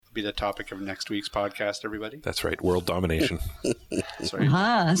be the topic of next week's podcast, everybody. That's right. World domination. That's right.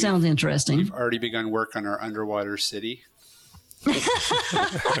 That sounds interesting. We've already begun work on our underwater city.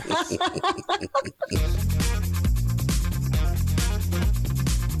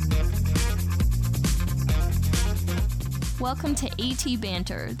 Welcome to AT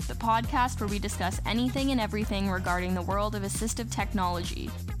Banter, the podcast where we discuss anything and everything regarding the world of assistive technology.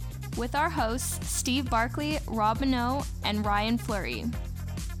 With our hosts, Steve Barkley, Rob Minot, and Ryan Fleury.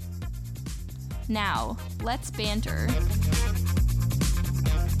 Now, let's banter.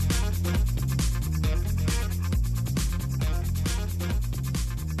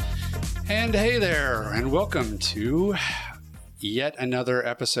 And hey there, and welcome to yet another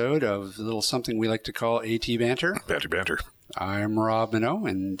episode of a little something we like to call AT Banter. Banter. I'm Rob Minot,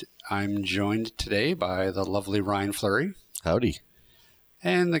 and I'm joined today by the lovely Ryan Fleury. Howdy.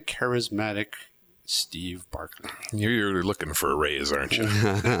 And the charismatic Steve Barkley. You're looking for a raise, aren't you?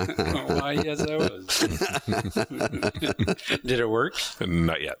 Why, yes, I was. Did it work?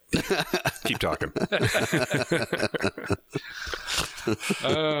 Not yet. Keep talking.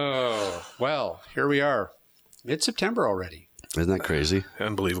 Oh, well, here we are. Mid-September already. Isn't that crazy?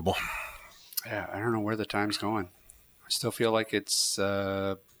 Unbelievable. Yeah, I don't know where the time's going. I still feel like it's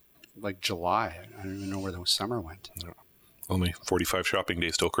like July. I don't even know where the summer went. Only 45 shopping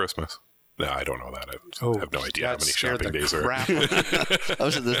days till Christmas. No, I don't know that. I have no idea how many shopping days are. I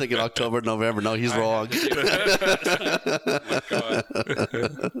was thinking October, November. No, he's wrong. Oh,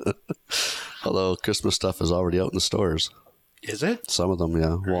 Although Christmas stuff is already out in the stores. is it? Some of them,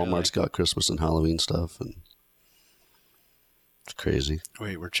 yeah. Really? Walmart's got Christmas and Halloween stuff, and it's crazy.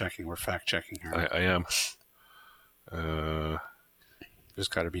 Wait, we're checking. We're fact-checking here. I am. There's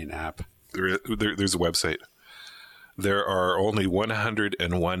got to be an app. There's a website. There are only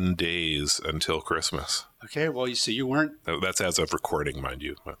 101 days until Christmas. Okay, well, you see, you weren't... That's as of recording, mind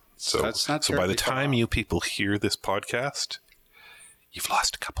you. So That's not so by the terribly far time off. you people hear this podcast, you've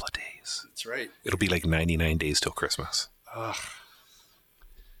lost a couple of days. That's right. It'll be like 99 days till Christmas. Ugh.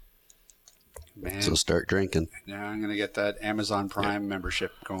 Man, So start drinking. now I'm going to get that Amazon Prime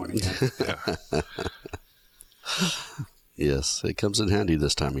membership going again. Yeah. Yes, it comes in handy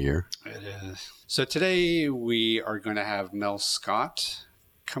this time of year. It is. So today we are going to have Mel Scott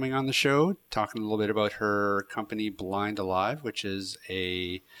coming on the show, talking a little bit about her company Blind Alive, which is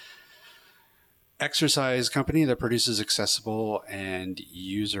a exercise company that produces accessible and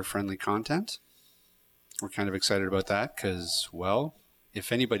user-friendly content. We're kind of excited about that because, well,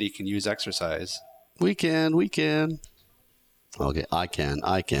 if anybody can use exercise. We can. Okay, I can.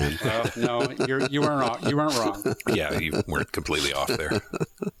 Well, no, you weren't wrong. You weren't wrong. Yeah, you weren't completely off there.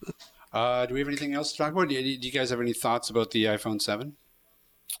 Do we have anything else to talk about? Do you guys have any thoughts about the iPhone 7?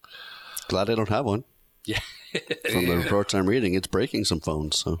 Glad I don't have one. Yeah. From the reports I'm reading, it's breaking some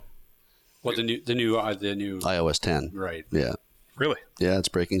phones. So Well, the new iOS 10. right. Yeah. Really? Yeah, it's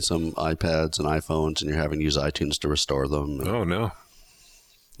breaking some iPads and iPhones, and you're having to use iTunes to restore them. Oh, no.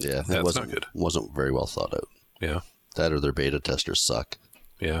 Yeah, That's not good. Wasn't very well thought out. Yeah. That or their beta testers suck.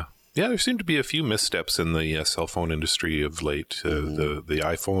 Yeah. Yeah, there seem to be a few missteps in the cell phone industry of late. The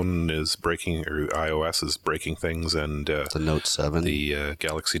iPhone is breaking, or iOS is breaking things, and The Note 7. the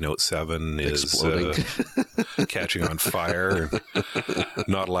Galaxy Note 7 is Exploding. catching on fire, and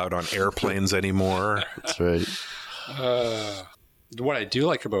not allowed on airplanes anymore. That's right. What I do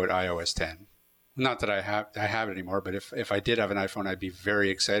like about iOS 10, not that I have it anymore, but if I did have an iPhone, I'd be very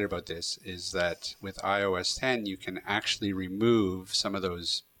excited about this, is that with iOS 10, you can actually remove some of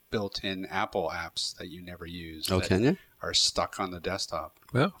those built-in Apple apps that you never use. Oh, that can you? Are stuck on the desktop.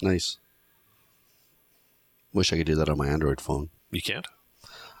 Well, Nice. Wish I could do that on my Android phone. you can't.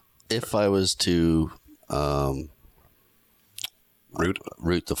 If I was to Root.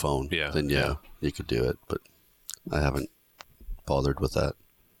 the phone, Yeah, then yeah. you could do it. But I haven't bothered with that.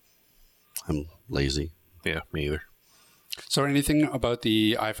 I'm lazy. Yeah, me either. So anything about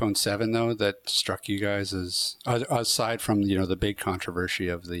the iPhone 7, though, that struck you guys as, aside from, the big controversy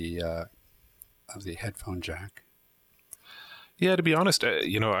of the headphone jack? Yeah, to be honest,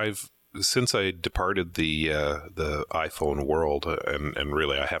 I've since I departed the iPhone world, and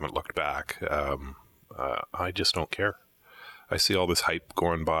really I haven't looked back. I just don't care. I see all this hype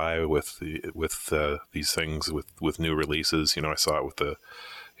going by with these things with new releases. I saw it with the.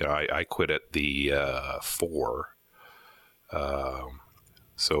 I quit at the 4.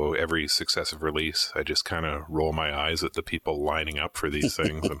 So every successive release, I just kind of roll my eyes at the people lining up for these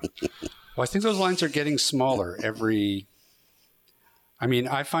things. And Well, I think those lines are getting smaller I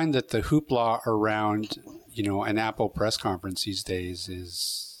find that the hoopla around, an Apple press conference these days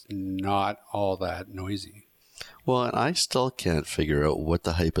is not all that noisy. Well, and I still can't figure out what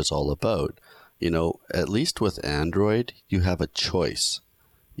the hype is all about. At least with Android, you have a choice.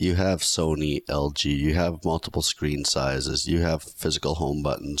 You have Sony, LG, you have multiple screen sizes, you have physical home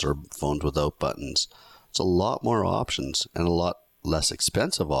buttons or phones without buttons. It's a lot more options and a lot less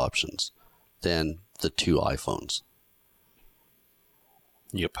expensive options than the 2 iPhones.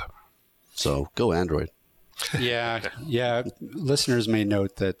 Yep. So go Android. Yeah. Listeners may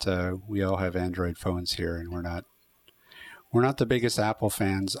note that we all have Android phones here, and we're not the biggest Apple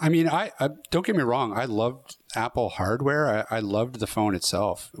fans. I mean, I don't get me wrong. I loved Apple hardware. I loved the phone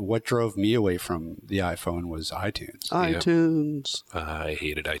itself. What drove me away from the iPhone was iTunes. iTunes. I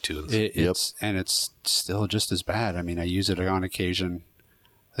hated iTunes. It's still just as bad. I mean, I use it on occasion.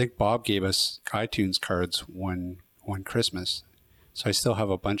 I think Bob gave us iTunes cards one Christmas. So I still have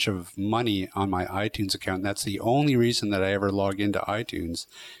a bunch of money on my iTunes account. And that's the only reason that I ever log into iTunes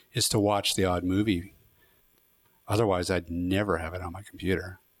is to watch the odd movie. Otherwise, I'd never have it on my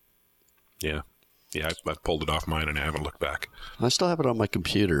computer. Yeah, I pulled it off mine and I haven't looked back. I still have it on my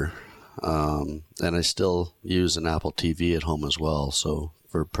computer, and I still use an Apple TV at home as well. So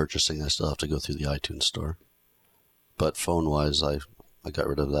for purchasing, I still have to go through the iTunes store. But phone-wise, I got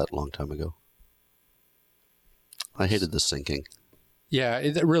rid of that a long time ago. I hated the syncing. Yeah,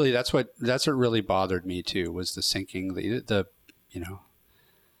 that's what really bothered me too, was the syncing, the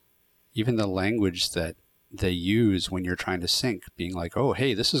even the language that they use when you're trying to sync, being like, oh,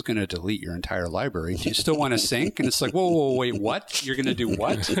 hey, this is going to delete your entire library. Do you still want to sync? And it's like, whoa, wait, what? You're going to do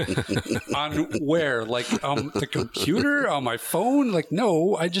what? On where? Like the computer? On my phone? Like,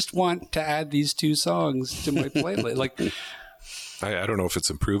 no, I just want to add these 2 songs to my playlist. Like, I don't know if it's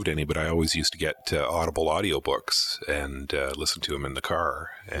improved any, but I always used to get Audible audiobooks and listen to them in the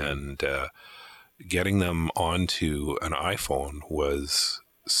car. And getting them onto an iPhone was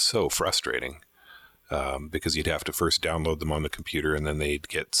so frustrating because you'd have to first download them on the computer and then they'd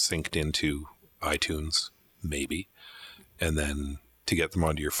get synced into iTunes, maybe. And then to get them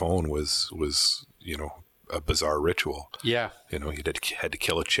onto your phone was a bizarre ritual. Yeah. You had to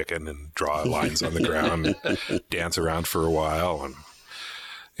kill a chicken and draw lines on the ground and dance around for a while. And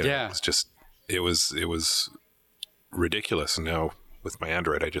it was ridiculous. And now with my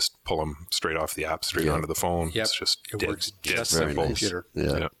Android, I just pull them straight off the app, straight onto the phone. Yep. It's just it works just Very like a nice. computer.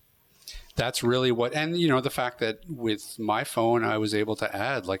 Yeah. That's really what, and the fact that with my phone, I was able to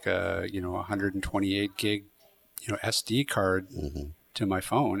add like a 128 gig, SD card to my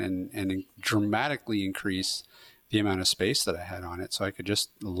phone and dramatically increase the amount of space that I had on it. So I could just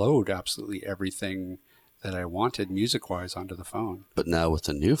load absolutely everything that I wanted music-wise onto the phone. But now with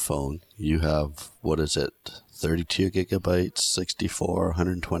the new phone, you have, 32 gigabytes, 64,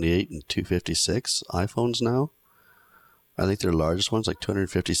 128, and 256 iPhones now? I think their largest one's like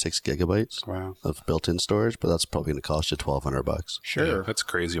 256 gigabytes of built-in storage, but that's probably going to cost you $1,200. Sure. Yeah, that's a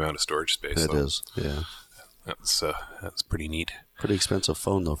crazy amount of storage space. It is, yeah. That's pretty neat. Pretty expensive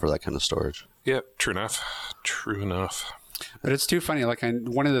phone, though, for that kind of storage. Yeah, true enough. But it's too funny. Like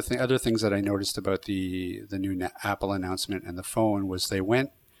one of the other things that I noticed about the new Apple announcement and the phone was they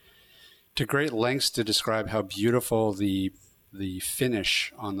went to great lengths to describe how beautiful the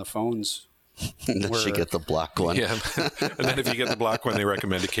finish on the phones. Unless you get the black one. Yeah, and then if you get the black one, they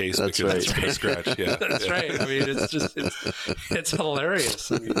recommend a case That's because right. it's going to scratch. Yeah, That's right. I mean, it's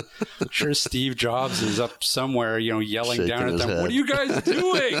hilarious. I mean, I'm sure Steve Jobs is up somewhere, yelling Shaking down at his them. head. What are you guys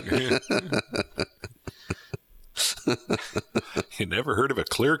doing? You never heard of a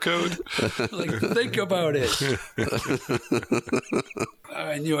clear code? Like, think about it.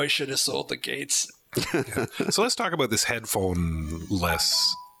 I knew I should have sold the Gates. So let's talk about this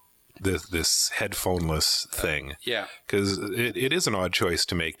headphoneless thing. Yeah. Because it is an odd choice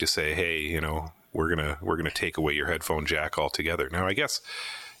to make to say, hey, we're gonna take away your headphone jack altogether. Now, I guess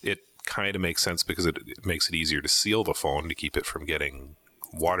it kind of makes sense because it makes it easier to seal the phone to keep it from getting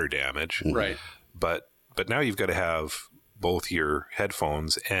water damage. Right. But now you've got to have both your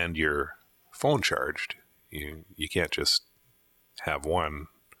headphones and your phone charged. You can't just have one.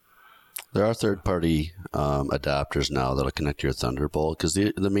 There are third-party adapters now that'll connect to your Thunderbolt, because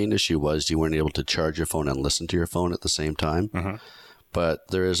the main issue was you weren't able to charge your phone and listen to your phone at the same time. Mm-hmm. But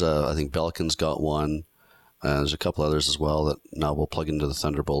there is I think Belkin's got one. There's a couple others as well that now will plug into the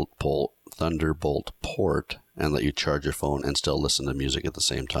Thunderbolt port and let you charge your phone and still listen to music at the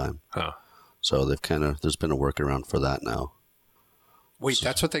same time. Huh. So there's been a workaround for that now. Wait,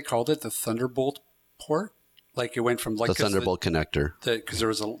 that's what they called it? The Thunderbolt port? Like it went from like The Thunderbolt connector. Because there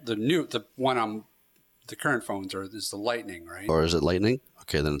was the one on the current phones is the Lightning, right? Or is it Lightning?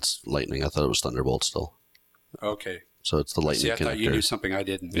 Okay, then it's Lightning. I thought it was Thunderbolt still. Okay. So it's the Lightning See, I connector. thought you knew something I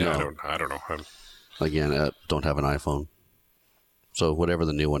didn't. Yeah, No. I don't know. Again, I don't have an iPhone. So whatever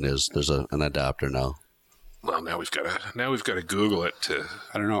the new one is, there's an adapter now. Well, now we've got to Google it to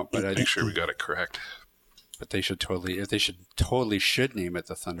I don't know, but make sure we got it correct. But they should totally name it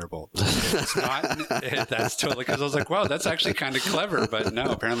the Thunderbolt. It's not. That's totally, because I was like, wow, that's actually kind of clever. But no,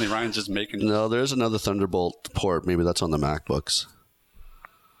 apparently Ryan's just making. No, there's another Thunderbolt port. Maybe that's on the MacBooks.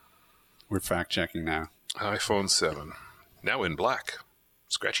 We're fact checking now. iPhone 7, now in black,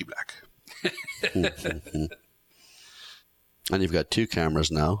 scratchy black. And you've got two cameras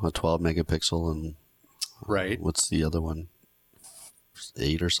now, a 12 megapixel and Right. what's the other one?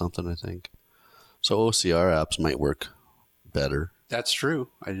 8 or something, I think. So OCR apps might work better. That's true.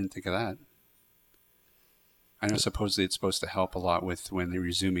 I didn't think of that. I know supposedly it's supposed to help a lot with when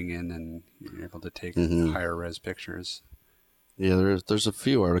they're zooming in and you're able to take higher res pictures. Yeah, there's a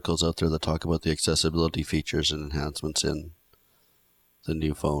few articles out there that talk about the accessibility features and enhancements in the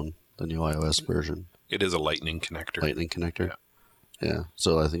new phone, the new iOS version. It is a Lightning connector. Lightning connector. Yeah.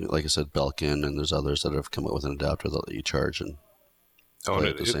 So I think, like I said, Belkin, and there's others that have come up with an adapter that let you charge and. Oh, and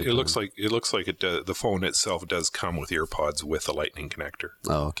at the same it looks like it does, the phone itself does come with earpods with a Lightning connector.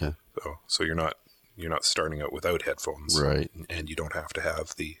 Oh, okay. So you're not starting out without headphones, Right? And you don't have to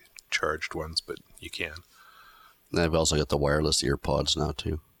have the charged ones, but you can. And I've also got the wireless earpods now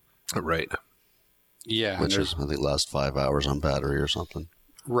too, Right. Yeah. which is I think last 5 hours on battery or something.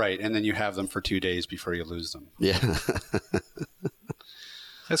 Right. And then you have them for 2 days before you lose them. Yeah.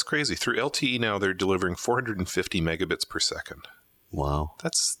 That's crazy. Through LTE now, they're delivering 450 megabits per second. Wow.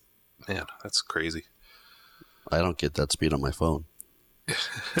 That's crazy. I don't get that speed on my phone.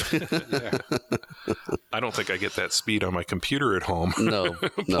 Yeah. I don't think I get that speed on my computer at home. No.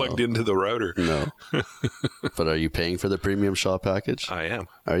 Plugged into the router. No. But are you paying for the premium Shaw package? I am.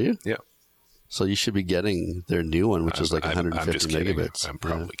 Are you? Yeah. So you should be getting their new one, which is like 150 I'm just kidding. megabits. I'm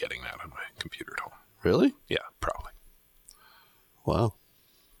probably getting that on my computer at home. Really? Yeah, probably. Wow.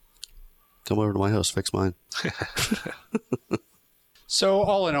 Come over to my house, fix mine. So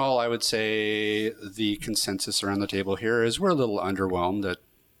all in all, I would say the consensus around the table here is we're a little underwhelmed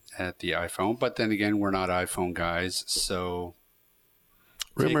at the iPhone, but then again, we're not iPhone guys, so...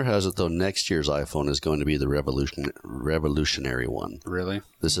 Rumor has it, though, next year's iPhone is going to be the revolutionary one. Really?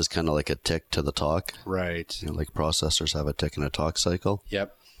 This is kind of like a tick to the talk. Right. You know, like processors have a tick and a talk cycle.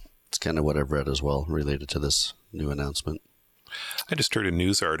 Yep. It's kind of what I've read as well related to this new announcement. I just heard a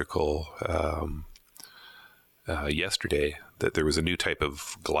news article yesterday that there was a new type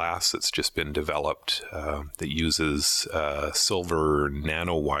of glass that's just been developed that uses silver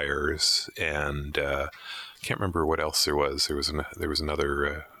nanowires, and I can't remember what else there was. There was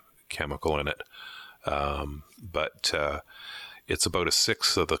another chemical in it, but it's about a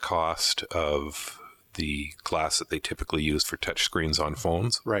sixth of the cost of the glass that they typically use for touch screens on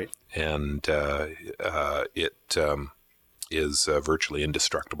phones. Right. And it is virtually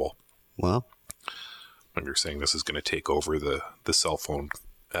indestructible. Well, And you're saying this is going to take over the cell phone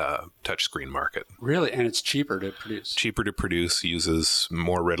touchscreen market. Really? And it's cheaper to produce. Cheaper to produce, uses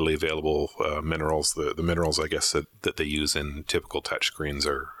more readily available minerals. The minerals, I guess, that they use in typical touchscreens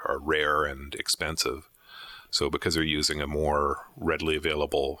are rare and expensive. So because they're using a more readily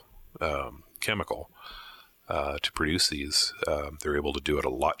available chemical to produce these, they're able to do it a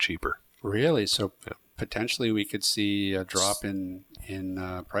lot cheaper. Really? So potentially we could see a drop in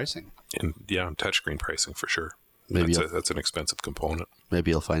pricing. And touchscreen pricing for sure. Maybe that's an expensive component.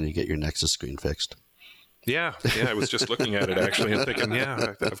 maybe you'll finally get your Nexus screen fixed. Yeah. I was just looking at it actually and thinking,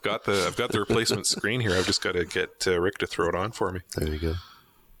 I've got the replacement screen here. I've just got to get Rick to throw it on for me. There you go.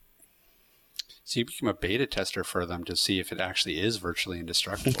 So you become a beta tester for them to see if it actually is virtually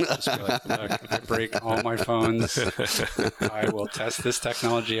indestructible. Just be like, look, I break all my phones. I will test this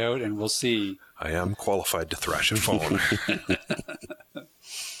technology out and we'll see. I am qualified to thrash a phone.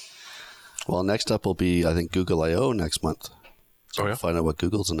 Well, next up will be, I think, Google I/O next month. So Oh, yeah? we'll find out what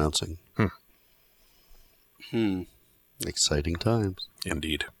Google's announcing. Exciting times.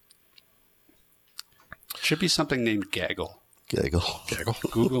 Indeed. Should be something named Gaggle. Gaggle.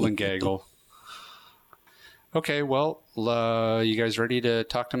 Google and Gaggle. Okay, well, you guys ready to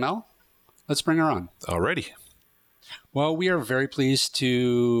talk to Mel? Let's bring her on. Alrighty. Well, we are very pleased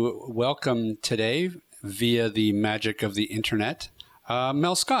to welcome today, via the magic of the internet,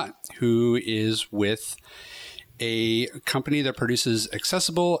 Mel Scott, who is with a company that produces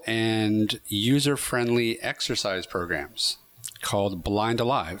accessible and user-friendly exercise programs called Blind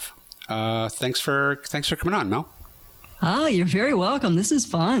Alive. Thanks for coming on, Mel. Oh, you're very welcome. This is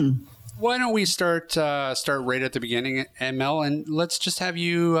fun. Why don't we start right at the beginning, Mel, and let's just have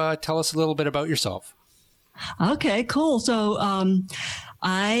you tell us a little bit about yourself. Okay, cool. So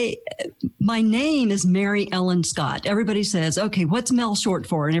my name is Mary Ellen Scott. Everybody says, okay, what's Mel short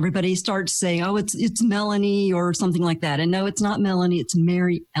for? And everybody starts saying, oh, it's Melanie or something like that. And no, it's not Melanie, it's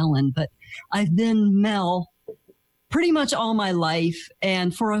Mary Ellen. But I've been Mel pretty much all my life.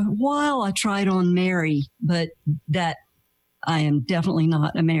 And for a while I tried on Mary, but that I am definitely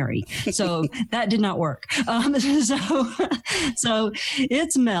not a Mary. So that did not work. So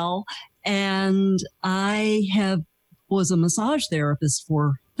it's Mel. And I was a massage therapist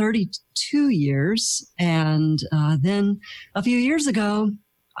for 32 years. And then a few years ago,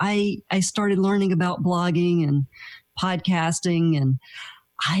 I started learning about blogging and podcasting. And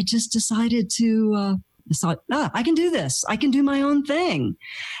I just decided to I can do this. I can do my own thing.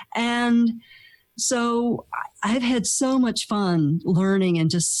 And so I've had so much fun learning and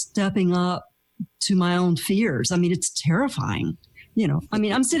just stepping up to my own fears. I mean, it's terrifying.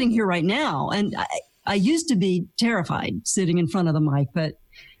 I'm sitting here right now, and I used to be terrified sitting in front of the mic, but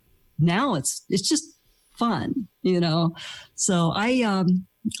now it's just fun, So I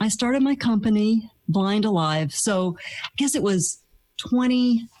started my company, Blind Alive. So I guess it was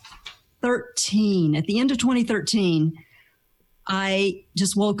 2013. At the end of 2013, I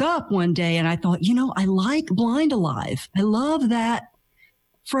just woke up one day and I thought, I like Blind Alive. I love that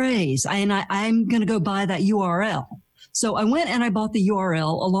phrase. I'm going to go buy that URL. So I went and I bought the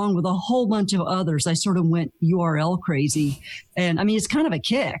URL along with a whole bunch of others. I sort of went URL crazy. And I mean, it's kind of a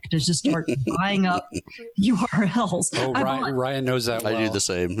kick to just start buying up URLs. Oh, Ryan knows that well. I do the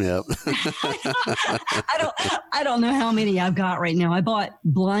same. Yeah. I don't know how many I've got right now. I bought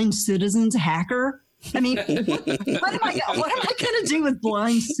Blind Citizens Hacker. I mean, what am I going to do with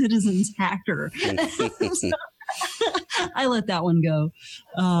Blind Citizens Hacker? So, I let that one go.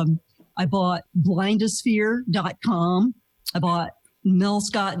 I bought blindosphere.com. I bought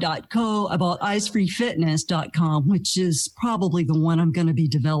melscott.co. I bought eyesfreefitness.com, which is probably the one I'm going to be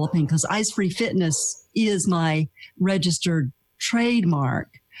developing because Eyes Free Fitness is my registered trademark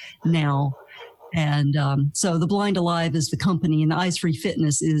now. And so the Blind Alive is the company and the Eyes Free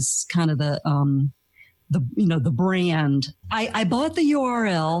Fitness is kind of the brand. I bought the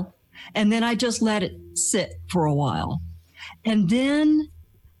URL and then I just let it sit for a while. And then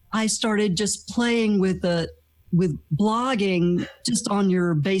I started just playing with blogging just on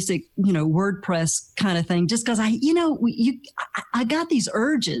your basic, WordPress kind of thing, just because I got these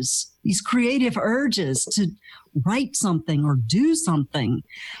creative urges to write something or do something,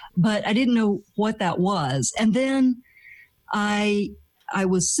 but I didn't know what that was. And then I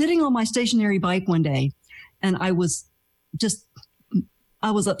was sitting on my stationary bike one day and I was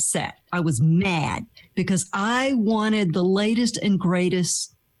upset. I was mad because I wanted the latest and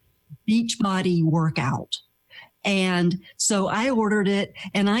greatest Beachbody workout. And so I ordered it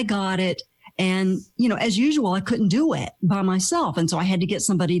and I got it. And, as usual, I couldn't do it by myself. And so I had to get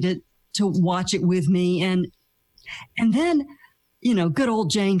somebody to watch it with me. And then, good old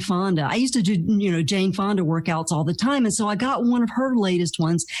Jane Fonda. I used to do, Jane Fonda workouts all the time. And so I got one of her latest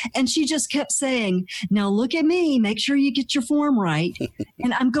ones and she just kept saying, now look at me, make sure you get your form right.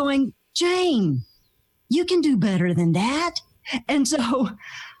 And I'm going, Jane, you can do better than that. And so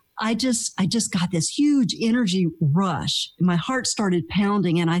I just got this huge energy rush. My heart started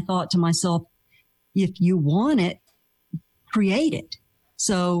pounding and I thought to myself, if you want it, create it.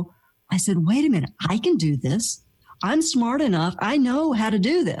 So I said, wait a minute, I can do this. I'm smart enough. I know how to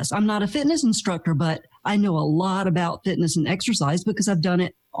do this. I'm not a fitness instructor, but I know a lot about fitness and exercise because I've done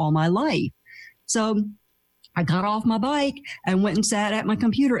it all my life. So I got off my bike and went and sat at my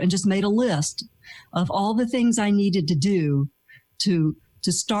computer and just made a list of all the things I needed to do to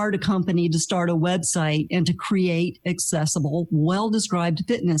start a company, to start a website, and to create accessible, well-described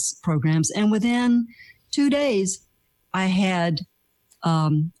fitness programs. And within 2 days, I had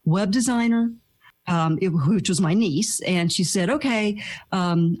web designer, which was my niece. And she said, okay.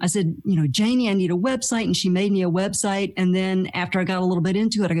 I said, Janie, I need a website. And she made me a website. And then after I got a little bit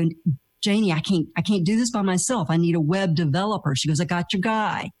into it, I go, Janie, I can't do this by myself. I need a web developer. She goes, I got your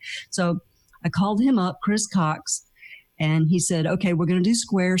guy. So I called him up, Chris Cox. And he said, okay, we're going to do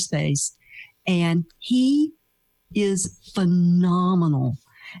Squarespace. And he is phenomenal.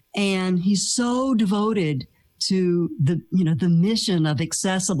 And he's so devoted to the mission of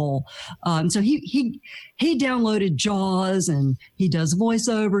accessible. So he downloaded JAWS and he does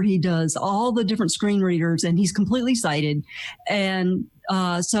VoiceOver. He does all the different screen readers and he's completely sighted. And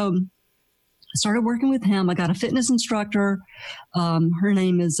so I started working with him. I got a fitness instructor. Her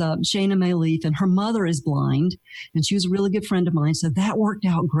name is Shana Mayleaf, and her mother is blind, and she was a really good friend of mine. So that worked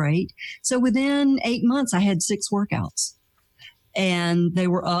out great. So within 8 months, I had 6 workouts, and they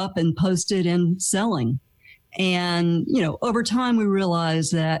were up and posted and selling. And, over time we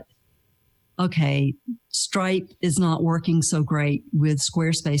realized that, okay, Stripe is not working so great with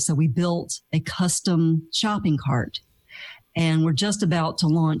Squarespace. So we built a custom shopping cart. And we're just about to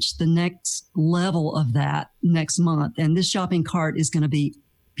launch the next level of that next month. And this shopping cart is going to be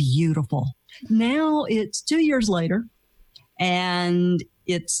beautiful. Now it's 2 years later, and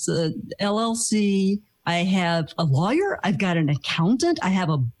it's a LLC. I have a lawyer. I've got an accountant. I have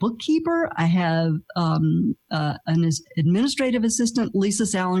a bookkeeper. I have an administrative assistant, Lisa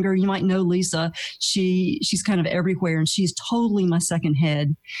Salinger. You might know Lisa. She's kind of everywhere, and she's totally my second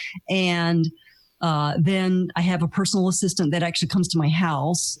head. And then I have a personal assistant that actually comes to my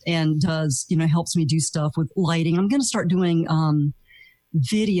house and does, helps me do stuff with lighting. I'm going to start doing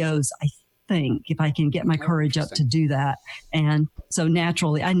videos, I think, if I can get my courage up to do that. And so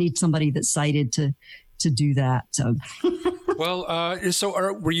naturally, I need somebody that's sighted to do that. So, well,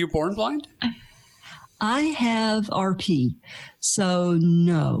 were you born blind? I have RP. So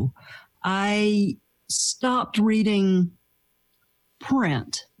no, I stopped reading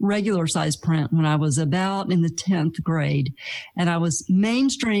print, regular size print, when I was about in the 10th grade. And I was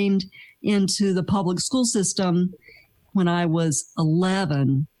mainstreamed into the public school system when I was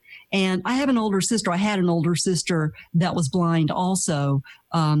 11. And I have an older sister. I had an older sister that was blind also.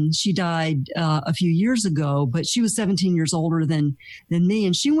 She died a few years ago, but she was 17 years older than me.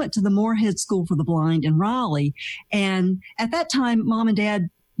 And she went to the Moorhead School for the Blind in Raleigh. And at that time, Mom and Dad,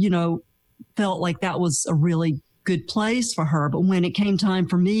 felt like that was a really good place for her. But when it came time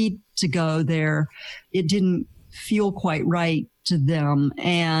for me to go there, it didn't feel quite right to them.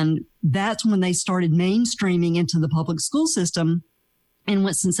 And that's when they started mainstreaming into the public school system in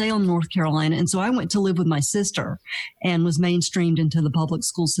Winston-Salem, North Carolina. And so I went to live with my sister and was mainstreamed into the public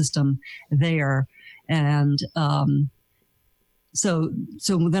school system there. And so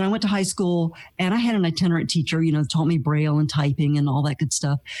then I went to high school, and I had an itinerant teacher, taught me Braille and typing and all that good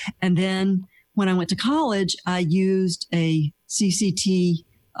stuff. And then when I went to college, I used a CCT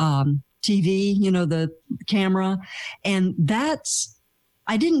TV, the camera. And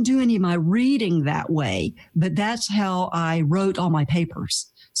I didn't do any of my reading that way, but that's how I wrote all my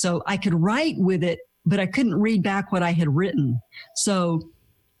papers. So I could write with it, but I couldn't read back what I had written. So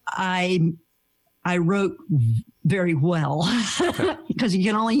I wrote very well because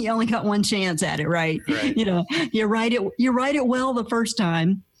you only got one chance at it, right? You write it well the first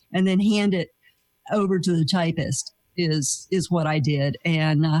time and then hand it over to the typist is what I did.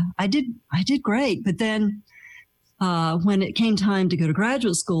 And I did great. But then when it came time to go to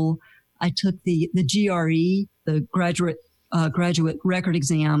graduate school, I took the GRE, the graduate record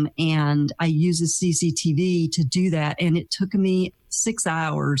exam, and I used the CCTV to do that. And it took me 6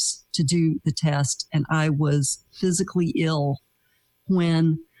 hours to do the test, and I was physically ill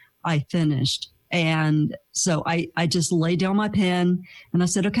when I finished. And so I just laid down my pen and I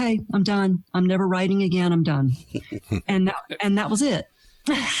said, okay, I'm done. I'm never writing again. I'm done. and that was it.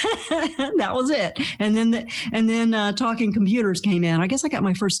 That was it. And then talking computers came in. I guess I got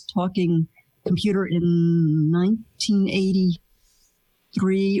my first talking computer in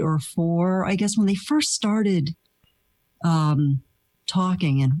 1983 or 4, I guess, when they first started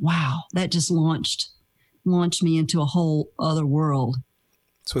talking. And wow, that just launched me into a whole other world.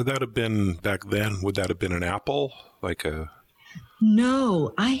 So would that have been back then? Would that have been an Apple?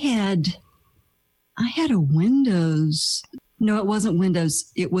 No, I had a Windows. No, it wasn't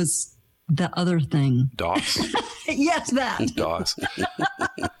Windows. It was the other thing. DOS. Yes, that. DOS.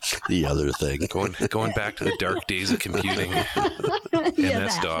 The other thing. Going back to the dark days of computing.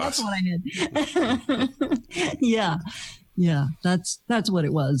 MS-DOS. That's what I did. Yeah. That's what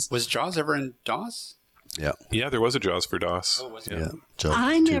it was. Was JAWS ever in DOS? Yeah. Yeah, there was a JAWS for DOS. Oh, was it? Yeah.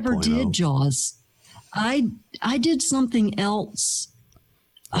 I never did JAWS. I did something else.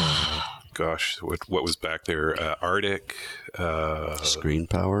 Gosh, what was back there? Arctic? Screen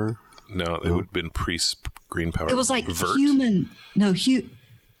Power? No, it would have been pre-Screen Power. It was like Vert?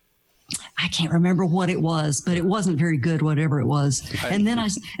 I can't remember what it was, but it wasn't very good, whatever it was. And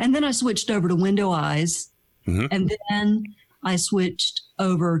then I switched over to Window Eyes, and then I switched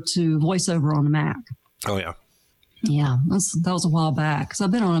over to VoiceOver on the Mac. Oh, yeah. Yeah, that was a while back. So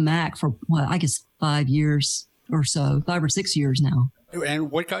I've been on a Mac for, I guess 5 years or so, 5 or 6 years now.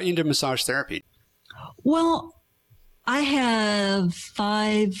 And what got you into massage therapy? Well, I have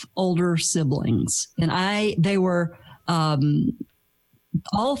 5 older siblings, and they were,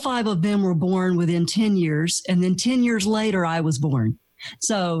 all 5 of them were born within 10 years. And then 10 years later, I was born.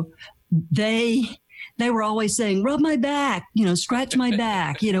 So they were always saying, rub my back, scratch my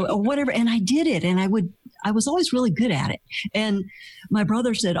back, or whatever. And I did it. And I I was always really good at it. And my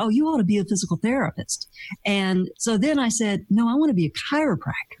brother said, oh, you ought to be a physical therapist. And so then I said, no, I want to be a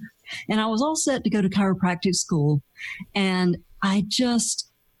chiropractor. And I was all set to go to chiropractic school. And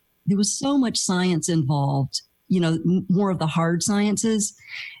there was so much science involved, more of the hard sciences.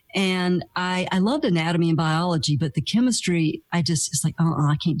 And I loved anatomy and biology, but the chemistry, it's like,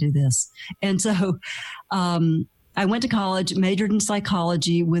 I can't do this. And so I went to college, majored in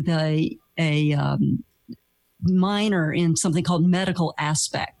psychology with a minor in something called medical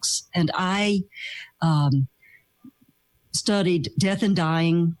aspects. And I studied death and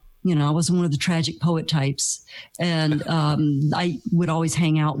dying. I was one of the tragic poet types. And I would always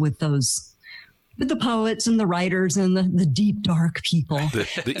hang out with the poets and the writers and the deep, dark people.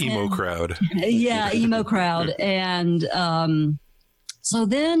 The emo crowd. Yeah, emo crowd. And so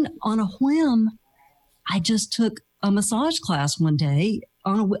then on a whim, I just took a massage class one day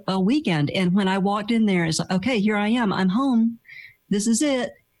on a weekend. And when I walked in there, it's like, okay, here I am. I'm home. This is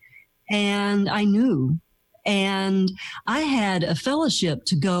it. And I knew. And I had a fellowship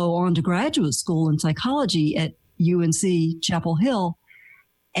to go on to graduate school in psychology at UNC Chapel Hill.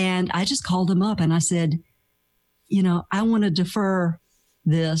 And I just called him up and I said, I want to defer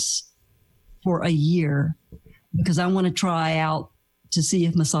this for a year because I want to try out to see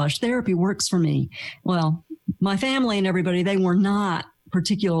if massage therapy works for me. Well, my family and everybody, they were not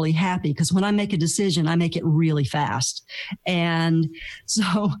particularly happy because when I make a decision, I make it really fast. And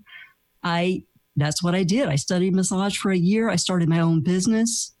so that's what I did. I studied massage for a year. I started my own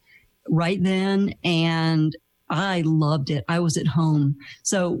business right then, and I loved it. I was at home.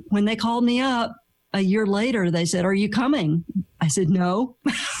 So when they called me up a year later, they said, are you coming? I said, no,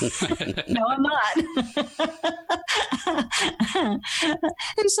 no, I'm not.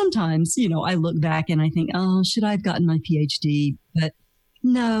 And sometimes, I look back and I think, oh, should I have gotten my PhD? But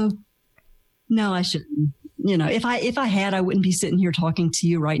no, I shouldn't. If I had, I wouldn't be sitting here talking to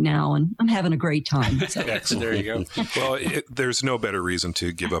you right now, and I'm having a great time. So. Excellent. There you go. Well, there's no better reason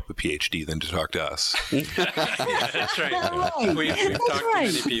to give up a PhD than to talk to us. Yeah, that's right. We've talked to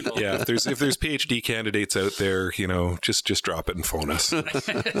many people. Yeah, if there's PhD candidates out there, just drop it and phone us.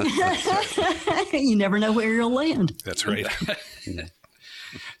 You never know where you'll land. That's right.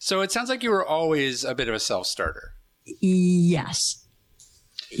 So it sounds like you were always a bit of a self-starter. Yes.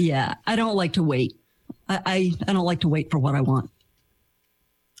 Yeah, I don't like to wait. I don't like to wait for what I want.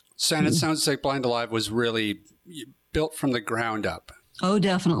 So, and it sounds like Blind Alive was really built from the ground up. Oh,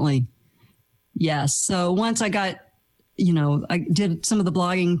 definitely. Yes. So once I got, I did some of the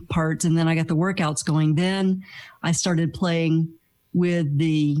blogging parts and then I got the workouts going. Then I started playing with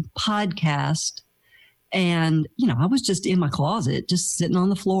the podcast and, I was just in my closet, just sitting on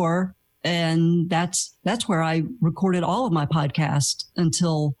the floor. And that's where I recorded all of my podcasts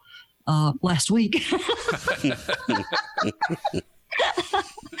until last week.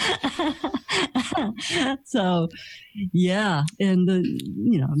 So, yeah. And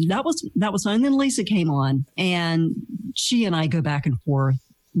that was fun. And then Lisa came on and she and I go back and forth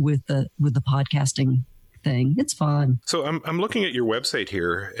with the podcasting thing. It's fun. So I'm looking at your website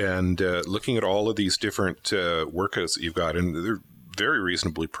here and looking at all of these different workouts that you've got, and they're very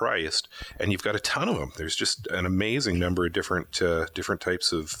reasonably priced, and you've got a ton of them. There's just an amazing number of different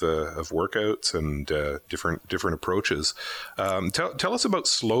types of workouts and different approaches. Tell us about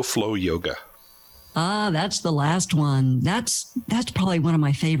Slow Flow Yoga. That's the last one. That's probably one of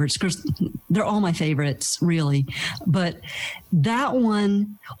my favorites because they're all my favorites, really. But that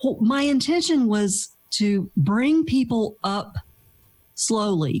one, my intention was to bring people up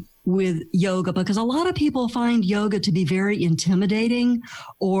slowly with yoga, because a lot of people find yoga to be very intimidating,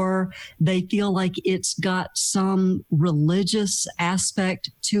 or they feel like it's got some religious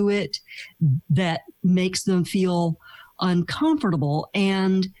aspect to it that makes them feel uncomfortable.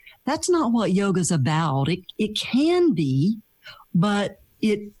 And that's not what yoga's about. It can be, but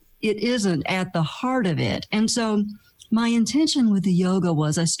it isn't at the heart of it. And so my intention with the yoga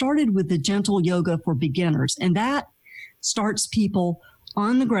was I started with the gentle yoga for beginners, and that starts people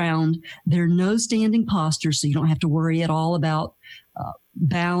on the ground. There are no standing postures, so you don't have to worry at all about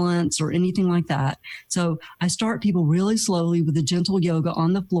balance or anything like that. So I start people really slowly with the gentle yoga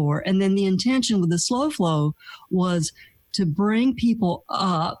on the floor. And then the intention with the slow flow was to bring people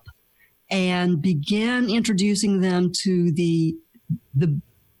up and begin introducing them to the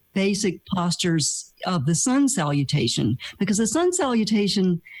basic postures of the sun salutation, because the sun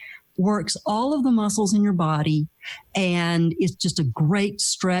salutation works all of the muscles in your body, and it's just a great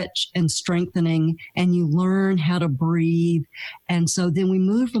stretch and strengthening, and you learn how to breathe. And so then we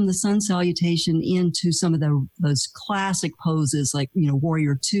move from the sun salutation into some of those classic poses like,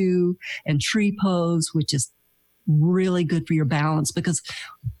 Warrior Two and Tree Pose, which is really good for your balance, because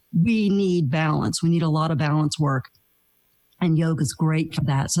we need balance. We need a lot of balance work. And yoga is great for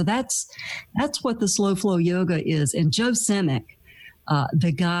that. So that's what the slow flow yoga is. And Joe Simic,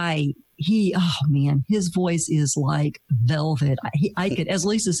 the guy, his voice is like velvet. I could, as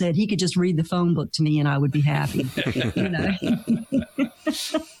Lisa said, he could just read the phone book to me and I would be happy.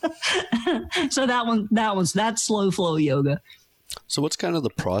 So that's slow flow yoga. So what's kind of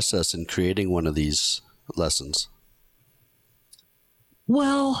the process in creating one of these lessons?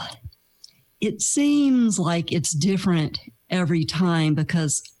 Well, it seems like it's different every time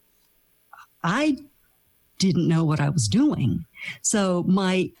because I didn't know what I was doing. So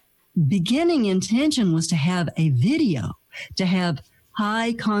my beginning intention was to have a video, to have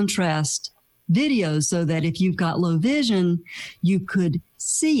high contrast videos so that if you've got low vision, you could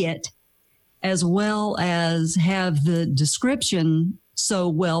see it, as well as have the description so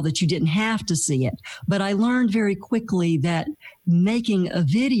well that you didn't have to see it. But I learned very quickly that making a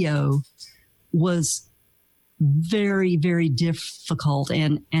video was very, very difficult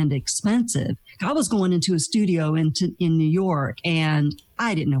and expensive. I was going into a studio in New York and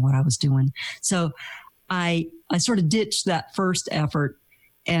I didn't know what I was doing. So I sort of ditched that first effort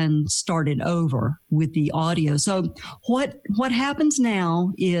and started over with the audio. So what happens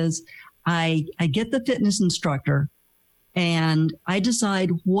now is I get the fitness instructor and I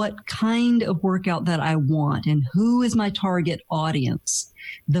decide what kind of workout that I want and who is my target audience.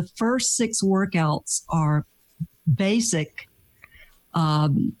 The first 6 workouts are basic,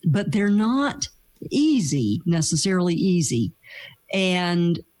 but they're not necessarily easy.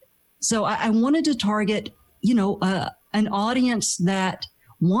 And so I wanted to target, an audience that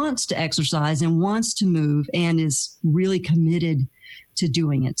wants to exercise and wants to move and is really committed to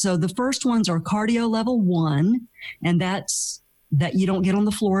doing it. So the first ones are cardio level 1, and that's that you don't get on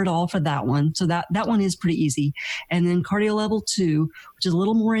the floor at all for that one. So that one is pretty easy. And then cardio level 2, which is a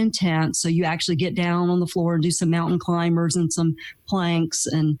little more intense. So you actually get down on the floor and do some mountain climbers and some planks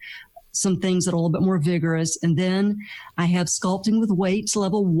and some things that are a little bit more vigorous. And then I have sculpting with weights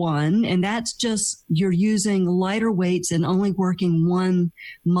level 1. And that's just, you're using lighter weights and only working one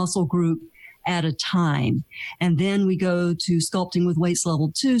muscle group at a time. And then we go to sculpting with weights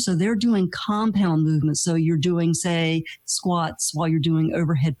level 2. So they're doing compound movements. So you're doing, say, squats while you're doing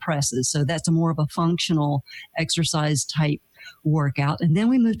overhead presses. So that's a more of a functional exercise type workout. And then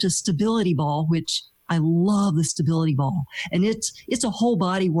we move to stability ball, which I love the stability ball. And it's a whole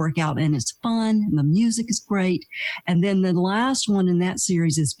body workout and it's fun and the music is great. And then the last one in that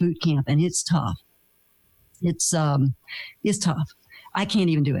series is boot camp, and it's tough. It's tough. I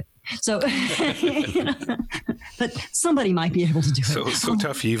can't even do it. So, but somebody might be able to do it. So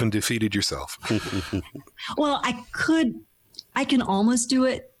tough you even defeated yourself. Well, I can almost do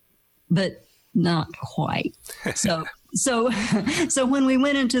it, but not quite. So when we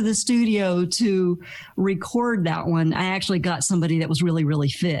went into the studio to record that one, I actually got somebody that was really, really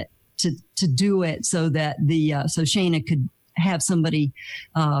fit to do it so that so Shana could have somebody,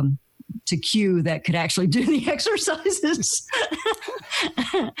 to cue that could actually do the exercises.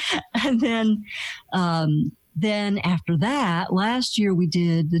 And then after that, last year we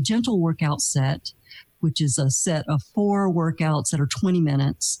did the gentle workout set, which is a set of 4 workouts that are 20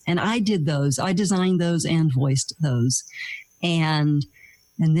 minutes. And I did those. I designed those and voiced those. And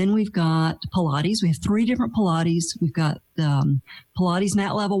then we've got Pilates. We have 3 different Pilates. We've got Pilates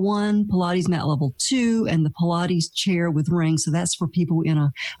mat level 1, Pilates mat level 2, and the Pilates chair with ring. So that's for people in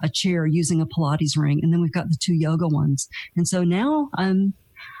a chair using a Pilates ring. And then we've got the 2 yoga ones. And so now I'm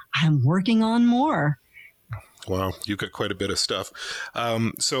working on more. Wow, you've got quite a bit of stuff.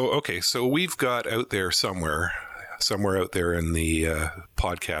 So we've got out there somewhere out there in the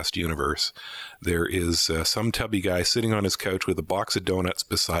podcast universe, there is some tubby guy sitting on his couch with a box of donuts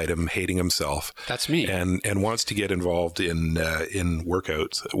beside him, hating himself. That's me. And wants to get involved in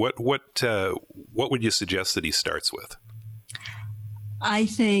workouts. What would you suggest that he starts with? I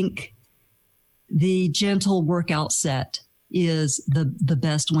think the gentle workout set is the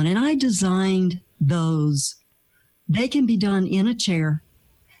best one. And I designed those. They can be done in a chair,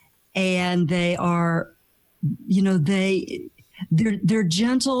 and they are, they're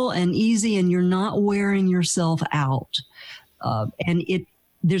gentle and easy, and you're not wearing yourself out. And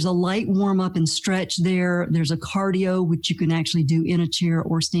there's a light warm up and stretch there. There's a cardio, which you can actually do in a chair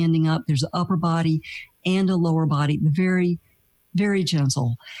or standing up. There's an upper body and a lower body. The very very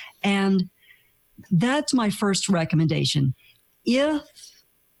gentle. And that's my first recommendation. If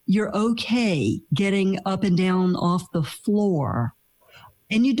you're okay getting up and down off the floor,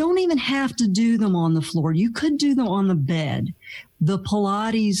 and you don't even have to do them on the floor, you could do them on the bed. The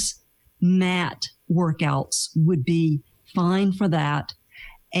Pilates mat workouts would be fine for that.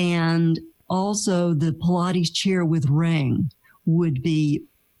 And also the Pilates chair with ring would be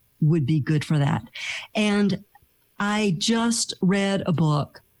good for that. And I just read a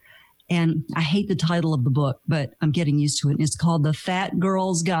book, and I hate the title of the book, but I'm getting used to it. It's called The Fat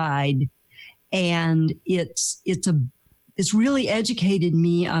Girl's Guide. And it's really educated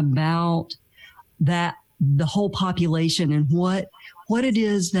me about that, the whole population, and what it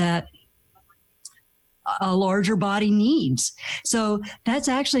is that a larger body needs. So that's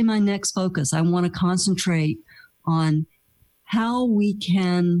actually my next focus. I want to concentrate on how we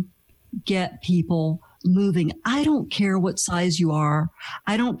can get people moving. I don't care what size you are.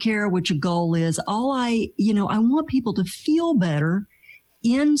 I don't care what your goal is. I want people to feel better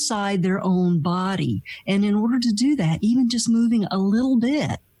inside their own body. And in order to do that, even just moving a little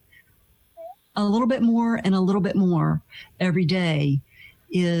bit more and a little bit more every day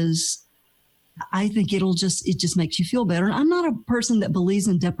I think it just makes you feel better. And I'm not a person that believes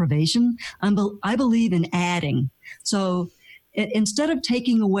in deprivation. I believe in adding. So instead of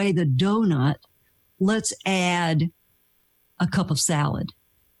taking away the donut, let's add a cup of salad,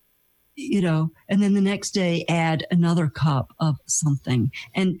 and then the next day add another cup of something.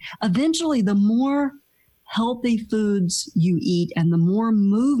 And eventually the more healthy foods you eat and the more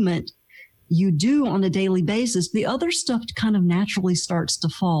movement you do on a daily basis, the other stuff kind of naturally starts to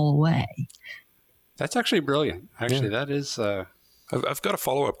fall away. That's actually brilliant. Actually, that is... I've got a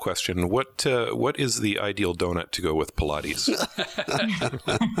follow-up question. What is the ideal donut to go with Pilates?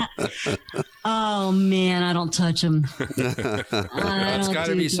 Oh, man, I don't touch them. It's got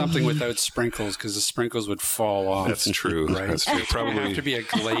to be something without sprinkles, because the sprinkles would fall off. That's true. Right? That's true. Probably have to be a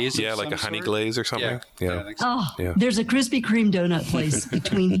glaze. Yeah, like a honey glaze or something. Yeah. I think so. There's a Krispy Kreme donut place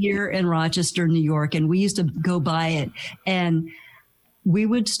between here and Rochester, New York, and we used to go by it, and we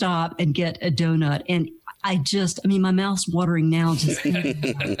would stop and get a donut, and my mouth's watering now. Just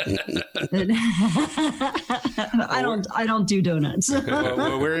I don't do donuts.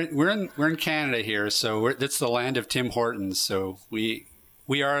 well, we're in Canada here, so it's the land of Tim Hortons. So we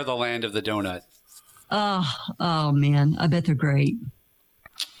are the land of the donut. Oh man, I bet they're great.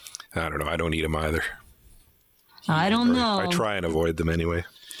 I don't know. I don't eat them either. I don't know. I try and avoid them anyway.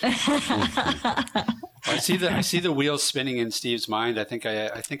 I see the wheels spinning in Steve's mind. I think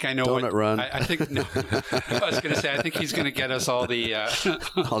I know Donut run. I think no, I was going to say I think he's going to get us all the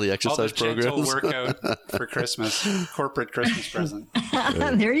exercise programs, workout for Christmas, corporate Christmas present.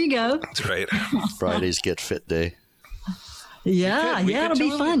 There you go. That's right. Fridays Get Fit Day. Yeah, it'll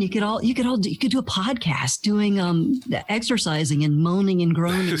be fun. You could do a podcast doing exercising and moaning and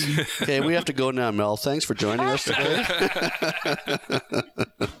groaning. Okay, we have to go now, Mel. Thanks for joining us today.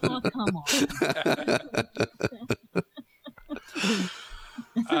 Oh, come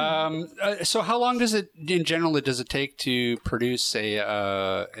on. So how long does it take to produce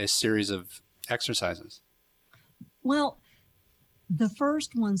a series of exercises? Well, the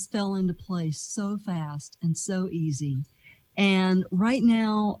first ones fell into place so fast and so easy. And right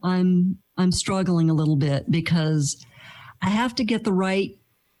now I'm struggling a little bit because I have to get the right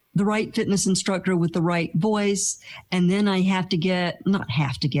fitness instructor with the right voice. And then I like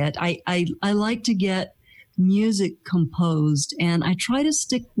to get music composed, and I try to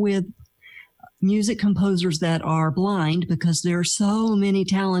stick with music composers that are blind because there are so many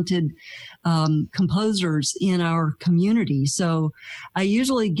talented composers in our community. So I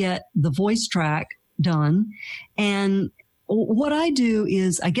usually get the voice track done, and what I do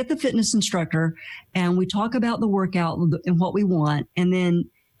is I get the fitness instructor and we talk about the workout and what we want. And then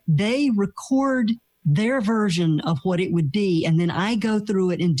they record their version of what it would be. And then I go through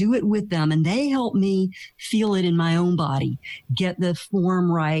it and do it with them. And they help me feel it in my own body, get the form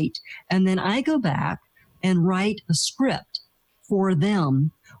right. And then I go back and write a script for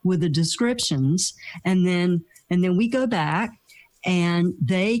them with the descriptions. And then we go back and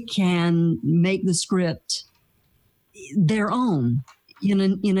they can make the script their own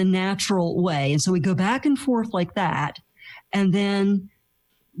in a natural way. And so we go back and forth like that, and then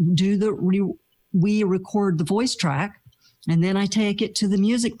we record the voice track, and then I take it to the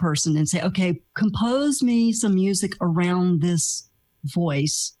music person and say, okay, compose me some music around this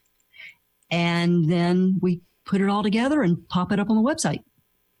voice. And then we put it all together and pop it up on the website.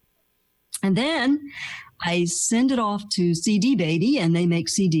 And then I send it off to CD Baby, and they make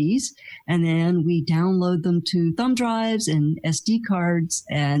CDs, and then we download them to thumb drives and SD cards,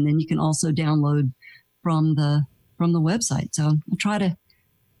 and then you can also download from the website. So I try to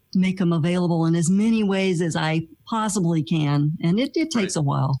make them available in as many ways as I possibly can, and it takes a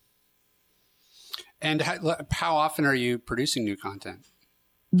while. And how often are you producing new content?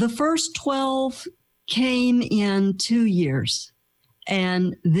 The first 12 came in 2 years,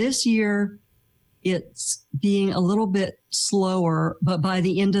 and this year it's being a little bit slower, but by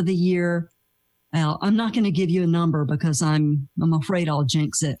the end of the year, I'm not going to give you a number because I'm afraid I'll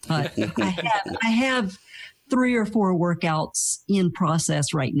jinx it, but I have 3 or 4 workouts in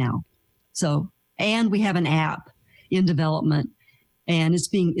process right now. So, and we have an app in development, and it's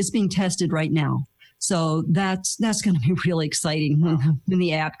being tested right now. So that's going to be really exciting when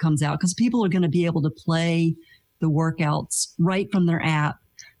the app comes out, because people are going to be able to play the workouts right from their app,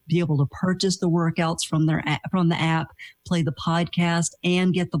 be able to purchase the workouts from the app, play the podcast,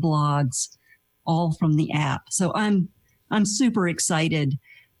 and get the blogs all from the app. So I'm super excited,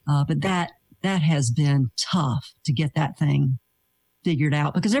 but that has been tough to get that thing figured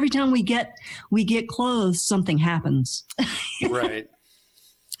out, because every time we get close, something happens. Right.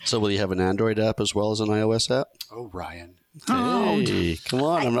 So will you have an Android app as well as an iOS app? Oh, Ryan. Hey, come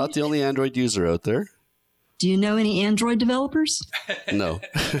on. I'm not the only Android user out there. Do you know any Android developers? No.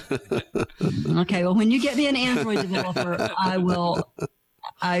 Okay. Well, when you get me an Android developer, I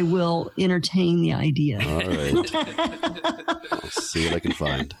will entertain the idea. All right. I'll see what I can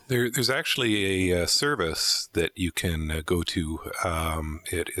find. There's actually a service that you can go to.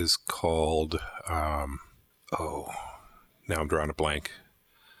 It is called, now I'm drawing a blank.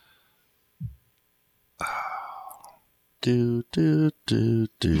 What is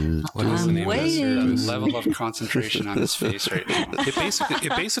the name waiting. of that service? Level of concentration on his face right now.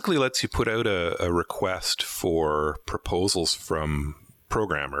 It basically lets you put out a request for proposals from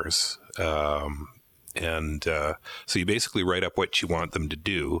programmers. So you basically write up what you want them to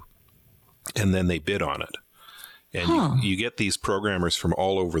do, and then they bid on it. And you get these programmers from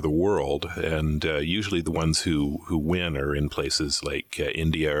all over the world, and usually the ones who win are in places like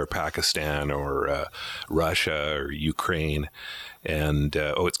India or Pakistan or Russia or Ukraine. And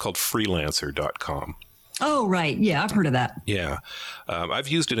it's called freelancer.com. Oh, right. Yeah, I've heard of that. Yeah. I've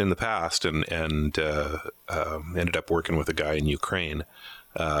used it in the past and ended up working with a guy in Ukraine.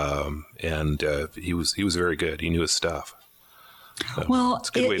 He was very good. He knew his stuff. Well, it's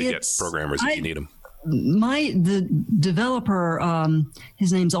a good way to get programmers if you need them. The developer,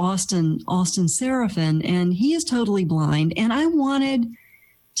 his name's Austin Seraphin, and he is totally blind. And I wanted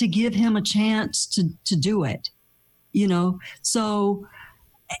to give him a chance to do it, so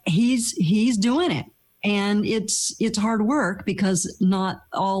he's doing it. And it's hard work because not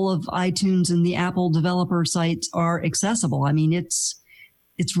all of iTunes and the Apple developer sites are accessible. I mean, it's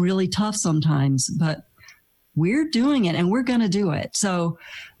really tough sometimes, but we're doing it and we're going to do it. So,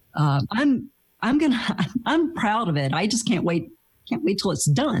 I'm proud of it. I just can't wait till it's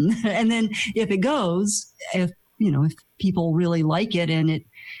done. And then if it goes, if people really like it and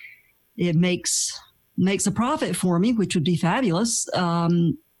it makes a profit for me, which would be fabulous,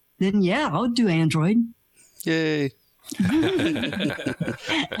 then yeah, I'll do Android. Yay. Then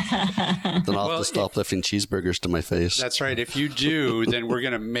I'll have to stop lifting cheeseburgers to my face. That's right. If you do, then we're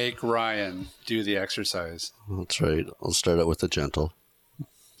going to make Ryan do the exercise. That's right. I'll start out with the gentle.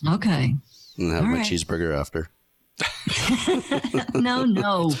 Okay. And have All my right. cheeseburger after.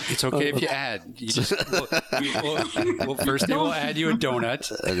 No. It's okay if you add. First they will add you a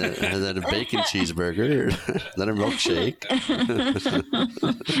donut. And then a bacon cheeseburger. Then a milkshake.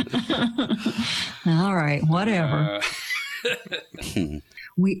 All right, whatever.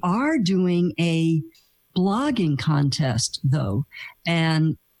 We are doing a blogging contest, though.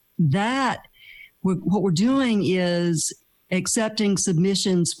 And what we're doing is accepting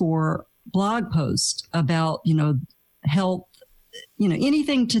submissions for blog posts about, health,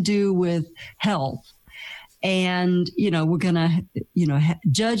 anything to do with health. And, we're going to,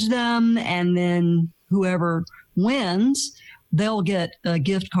 judge them. And then whoever wins, they'll get a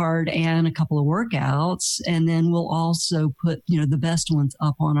gift card and a couple of workouts. And then we'll also put, the best ones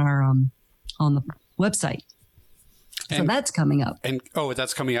up on our, on the website. So that's coming up. And,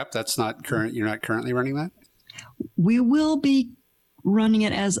 that's coming up. That's not current. You're not currently running that? We will be running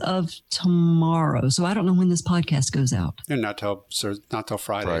it as of tomorrow. So I don't know when this podcast goes out. And not till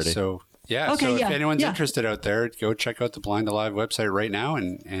Friday. So yeah. Okay, so yeah, if anyone's yeah. interested out there, go check out the Blind Alive website right now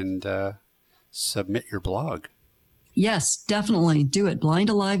and submit your blog. Yes, definitely. Do it.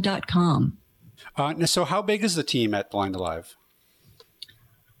 blindalive.com. So how big is the team at Blind Alive?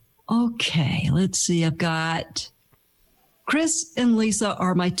 Okay, let's see. I've got Chris and Lisa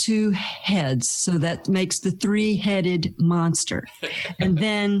are my two heads, so that makes the three-headed monster. And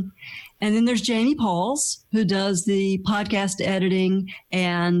then there's Jamie Pauls, who does the podcast editing,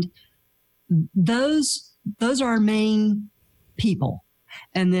 and those are our main people.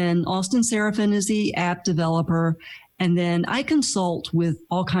 And then Austin Seraphin is the app developer. And then I consult with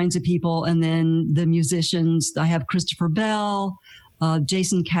all kinds of people. And then the musicians, I have Christopher Bell,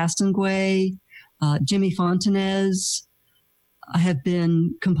 Jason Castonguay, Jimmy Fontanez. I have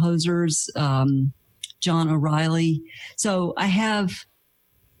been composers, John O'Reilly. So I have,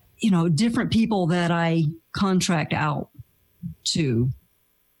 different people that I contract out to.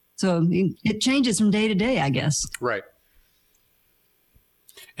 So it changes from day to day, I guess. Right.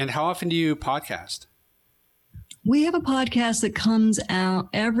 And how often do you podcast? We have a podcast that comes out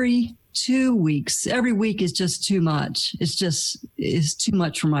every 2 weeks. Every week is just too much. It's too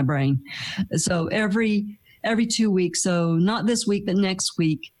much for my brain. So every 2 weeks. So not this week, but next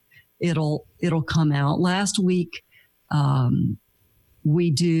week it'll come out. Last week,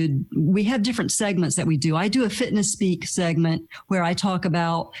 we have different segments that we do. I do a Fitness Speak segment where I talk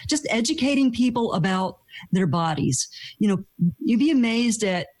about just educating people about their bodies. You'd be amazed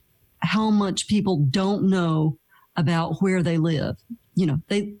at how much people don't know about where they live.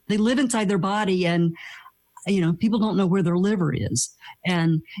 They live inside their body, and people don't know where their liver is.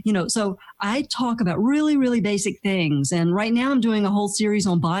 And, so I talk about really, really basic things. And right now I'm doing a whole series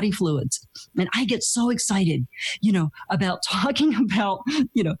on body fluids. And I get so excited, about talking about,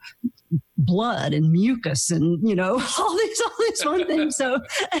 blood and mucus and, all these fun things. So,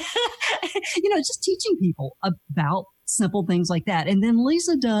 just teaching people about simple things like that. And then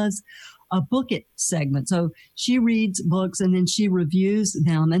Lisa does a Book It segment. So she reads books and then she reviews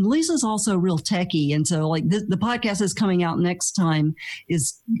them. And Lisa's also real techie. And so the podcast is coming out next time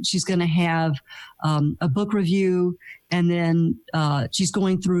she's going to have a book review. And then she's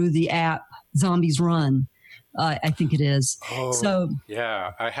going through the app Zombies Run. I think it is. Oh, so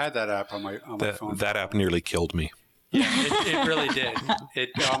yeah, I had that app on my phone. That app nearly killed me. Yeah, it really did. It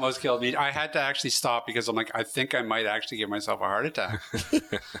almost killed me. I had to actually stop because I'm like, I think I might actually give myself a heart attack.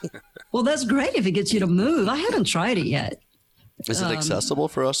 Well, that's great if it gets you to move. I haven't tried it yet. Is it accessible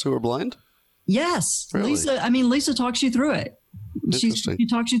for us who are blind? Yes. Really? Lisa talks you through it. She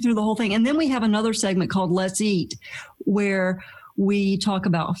talks you through the whole thing. And then we have another segment called Let's Eat, where we talk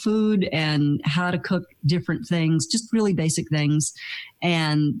about food and how to cook different things, just really basic things.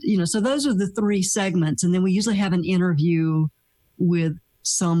 And, so those are the three segments. And then we usually have an interview with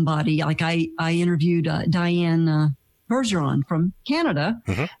somebody. Like I interviewed Diane Bergeron from Canada.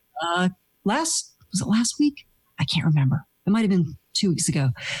 Mm-hmm. Was it last week? I can't remember. It might have been 2 weeks ago.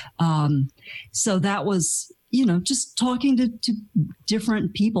 So that was, just talking to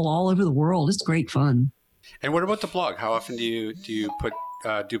different people all over the world. It's great fun. And what about the blog? How often do you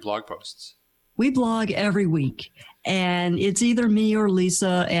do blog posts? We blog every week, and it's either me or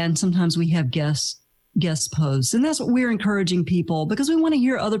Lisa, and sometimes we have guest posts. And that's what we're encouraging people, because we want to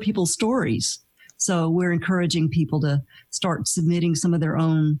hear other people's stories. So we're encouraging people to start submitting some of their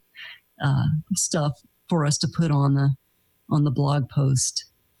own stuff for us to put on the blog post.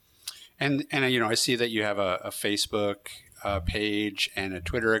 And I see that you have a Facebook page and a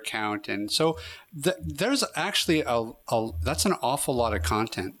Twitter account, and so there's actually that's an awful lot of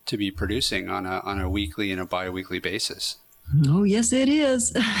content to be producing on a weekly and a bi-weekly basis. Oh yes, it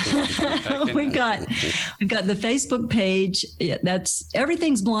is. We've got the Facebook page. That's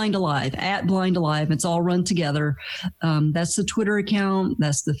everything's Blind Alive at Blind Alive. It's all run together. That's the Twitter account.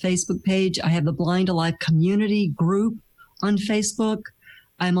 That's the Facebook page. I have the Blind Alive community group on Facebook.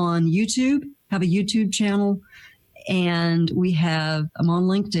 I'm on YouTube. Have a YouTube channel. And I'm on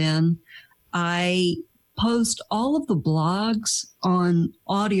LinkedIn. I post all of the blogs on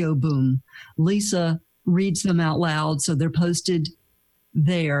Audio Boom. Lisa reads them out loud, so they're posted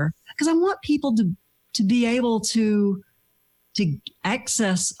there. Because I want people to be able to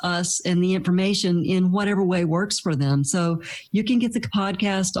access us and the information in whatever way works for them. So you can get the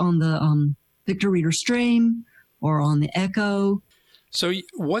podcast on the Victor Reader Stream or on the Echo. So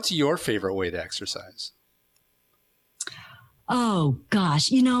what's your favorite way to exercise? Oh gosh,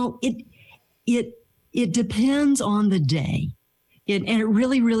 it depends on the day. And it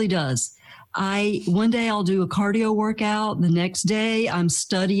really, really does. One day I'll do a cardio workout. The next day I'm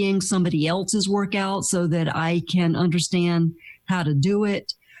studying somebody else's workout so that I can understand how to do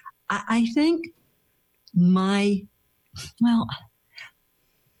it. I think I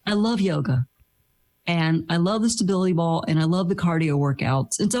love yoga. And I love the stability ball and I love the cardio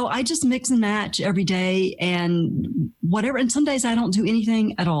workouts. And so I just mix and match every day and whatever. And some days I don't do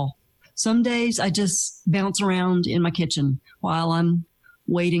anything at all. some days I just bounce around in my kitchen while I'm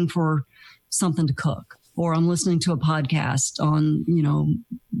waiting for something to cook, or I'm listening to a podcast on,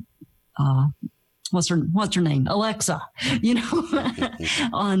 what's her name? Alexa,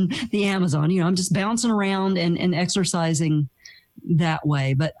 on the Amazon. I'm just bouncing around and exercising that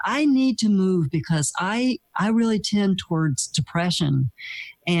way. But I need to move because I really tend towards depression.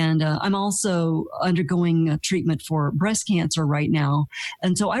 And I'm also undergoing a treatment for breast cancer right now.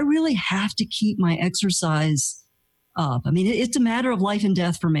 And so I really have to keep my exercise up. I mean, it's a matter of life and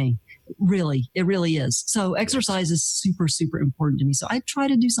death for me. Really, it really is. So exercise is super, super important to me. So I try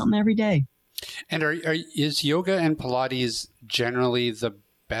to do something every day. And is yoga and Pilates generally the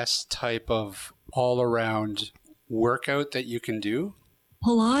best type of all-around workout that you can do?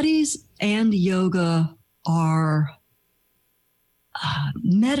 Pilates and yoga are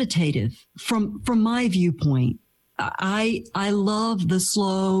meditative from my viewpoint. I love the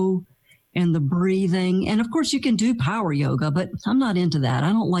slow and the breathing. And of course you can do power yoga, but I'm not into that. I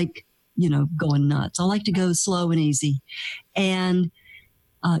don't like, going nuts. I like to go slow and easy. And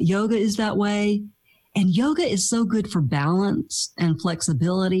yoga is that way. And yoga is so good for balance and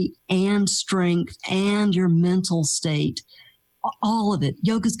flexibility and strength and your mental state. All of it.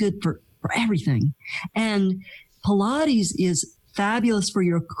 Yoga is good for everything. And Pilates is fabulous for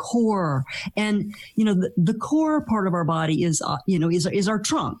your core. And, the core part of our body is our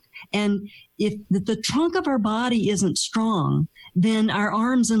trunk. And if the trunk of our body isn't strong, then our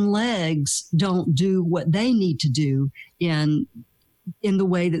arms and legs don't do what they need to do in the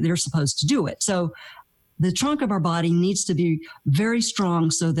way that they're supposed to do it. So the trunk of our body needs to be very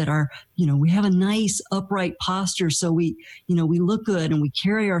strong so that we have a nice upright posture. So we look good and we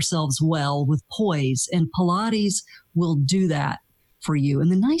carry ourselves well with poise, and Pilates will do that for you.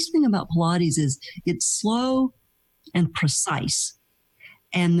 And the nice thing about Pilates is it's slow and precise,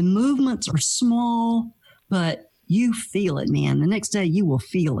 and the movements are small, but you feel it, man. The next day you will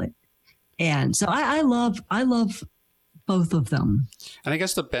feel it. And so I love both of them. And I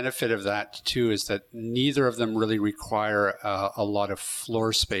guess the benefit of that too is that neither of them really require a lot of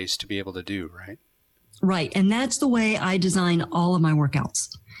floor space to be able to do, right? Right. And that's the way I design all of my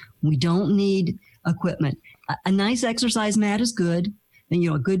workouts. We don't need equipment. A nice exercise mat is good.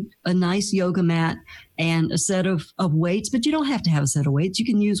 And, a nice yoga mat and a set of weights, but you don't have to have a set of weights. You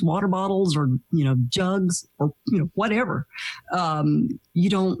can use water bottles or, jugs or, whatever. You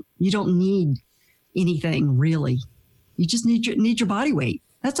don't need anything really. You just need your body weight.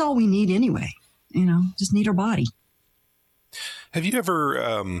 That's all we need anyway. Just need our body. Have you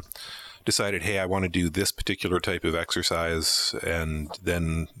ever decided, hey, I want to do this particular type of exercise, and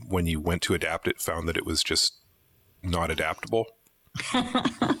then when you went to adapt it, found that it was just not adaptable?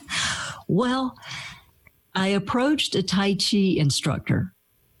 Well, I approached a Tai Chi instructor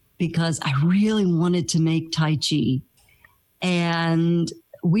because I really wanted to make Tai Chi. And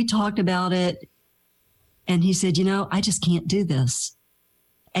we talked about it. And he said, I just can't do this.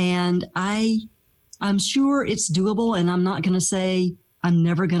 And I'm sure it's doable. And I'm not going to say I'm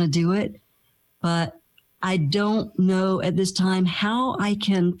never going to do it. But I don't know at this time how I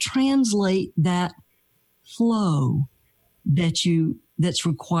can translate that flow that's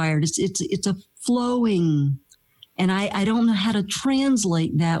required. It's a flowing, and I don't know how to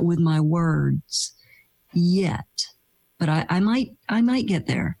translate that with my words yet, but I might get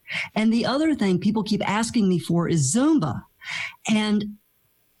there. And the other thing people keep asking me for is Zumba. And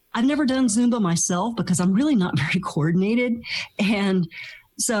I've never done Zumba myself because I'm really not very coordinated. And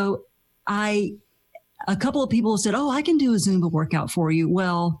so a couple of people said, oh, I can do a Zumba workout for you.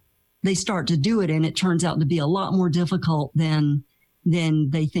 Well, they start to do it, and it turns out to be a lot more difficult than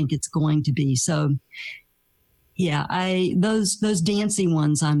they think it's going to be. So, yeah, those dancing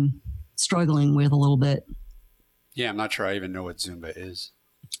ones I'm struggling with a little bit. Yeah, I'm not sure I even know what Zumba is.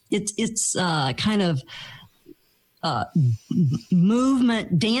 It's kind of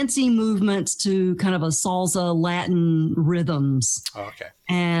dancing movements to kind of a salsa Latin rhythms. Oh, okay.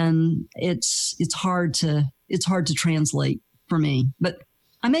 And it's hard to translate for me, but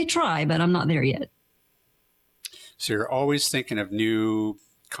I may try, but I'm not there yet. So you're always thinking of new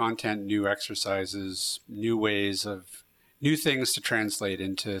content, new exercises, new things to translate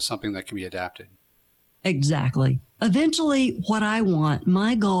into something that can be adapted. Exactly. Eventually, what I want,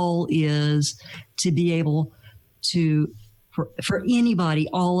 my goal is to be able to, for anybody,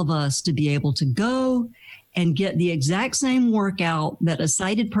 all of us, to be able to go and get the exact same workout that a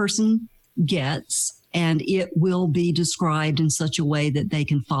sighted person gets, and it will be described in such a way that they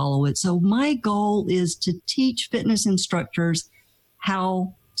can follow it. So my goal is to teach fitness instructors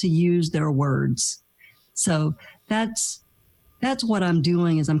how to use their words. So that's that's what I'm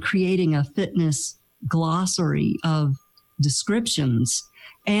doing is I'm creating a fitness glossary of descriptions,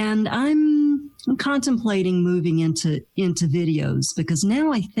 and I'm contemplating moving into videos, because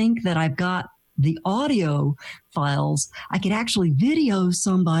now I think that I've got the audio files. I could actually video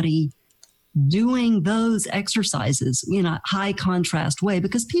somebody doing those exercises in a high contrast way,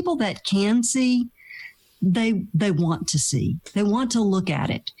 because people that can see, they want to see, they want to look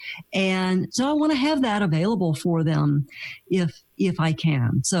at it. And so I want to have that available for them if I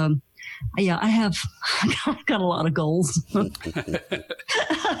can. So yeah, I've got a lot of goals.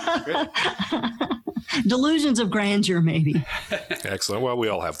 Delusions of grandeur, maybe. Excellent. Well, we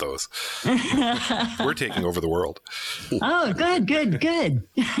all have those. We're taking over the world. Oh, good.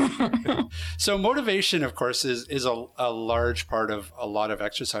 So motivation, of course, is a large part of a lot of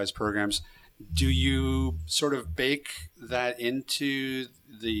exercise programs. Do you sort of bake that into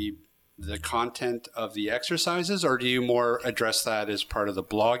the content of the exercises, or do you more address that as part of the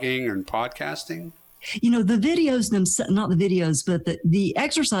blogging and podcasting? The videos themselves, not the videos, but the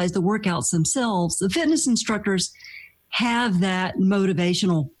exercise, the workouts themselves, the fitness instructors have that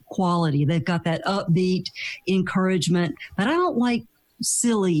motivational quality. They've got that upbeat encouragement, but I don't like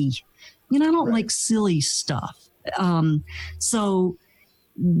silly, like silly stuff. So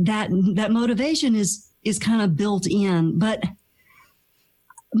that motivation is kind of built in. But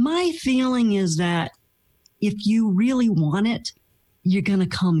my feeling is that if you really want it, you're going to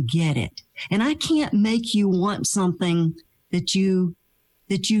come get it. And I can't make you want something that you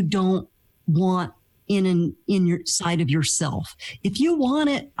don't want in your side of yourself. If you want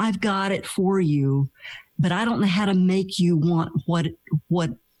it, I've got it for you, but I don't know how to make you want what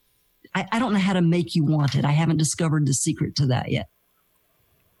I don't know how to make you want it. I haven't discovered the secret to that yet.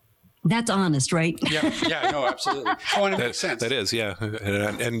 That's honest, right? Yeah, no, absolutely. Oh, and it makes sense. That is, yeah.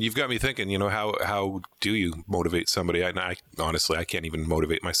 And you've got me thinking, how do you motivate somebody? I honestly, I can't even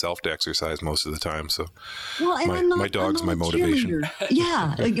motivate myself to exercise most of the time. So my dog's my motivation.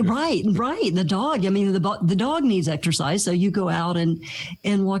 Yeah, right. The dog, the dog needs exercise. So you go out and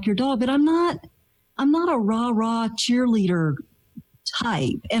walk your dog, but I'm not a rah-rah cheerleader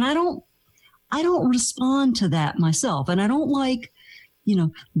type. And I don't respond to that myself. And I don't like,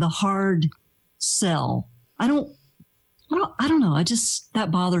 the hard sell. I don't know.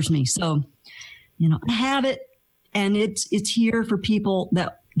 That bothers me. So, I have it, and it's here for people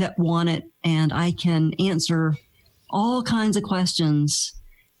that want it. And I can answer all kinds of questions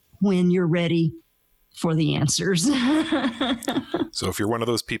when you're ready for the answers. So if you're one of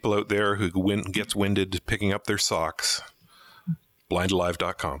those people out there who gets winded picking up their socks,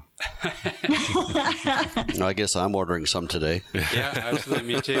 blindalive.com. I guess I'm ordering some today. Yeah,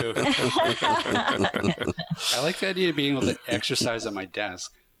 absolutely. Me too. I like the idea of being able to exercise at my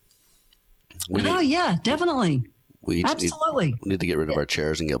desk. Yeah, definitely. Absolutely. We need to get rid of our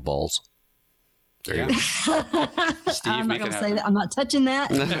chairs and get balls. There you go. Steve, I'm not going to say that. I'm not touching that.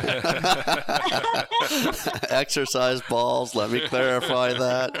 Exercise balls. Let me clarify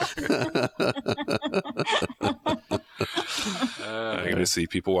that. I'm going to see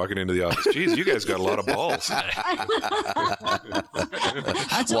people walking into the office. Geez, you guys got a lot of balls.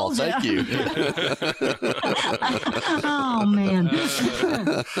 Well, thank you. Oh man.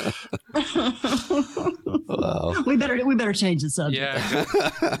 Wow. We better change the subject.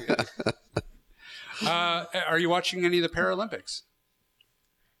 Yeah. Are you watching any of the Paralympics?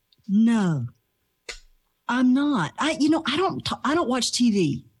 No, I'm not. I don't watch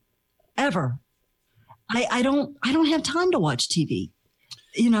TV ever. I don't have time to watch TV.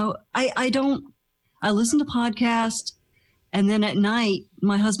 I listen to podcasts, and then at night,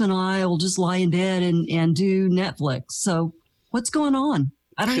 my husband and I will just lie in bed and do Netflix. So what's going on?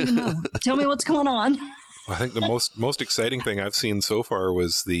 I don't even know. Tell me what's going on. I think the most exciting thing I've seen so far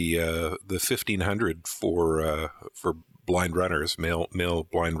was the 1500 for blind runners, male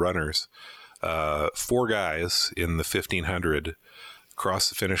blind runners. 4 guys in the 1500 crossed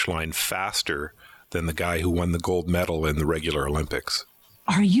the finish line faster than the guy who won the gold medal in the regular Olympics.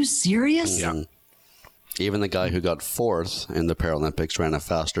 Are you serious? Yeah. Even the guy who got 4th in the Paralympics ran a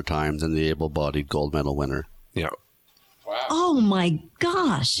faster time than the able-bodied gold medal winner. Yeah. Wow. Oh my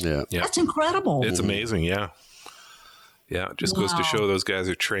gosh. Yeah. That's incredible. It's amazing, yeah. Yeah, it just goes to show those guys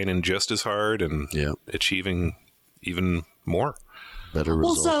are training just as hard and achieving even more. Better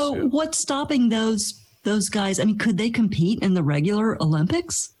results. Well, so what's stopping those guys? I mean, could they compete in the regular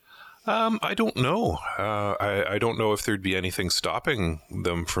Olympics? I don't know. I don't know if there'd be anything stopping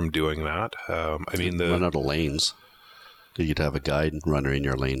them from doing that. Run out of lanes. You'd have a guide runner in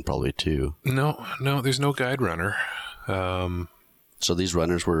your lane probably too. No, there's no guide runner. So these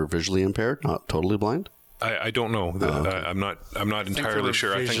runners were visually impaired, not totally blind? I don't know. I'm not entirely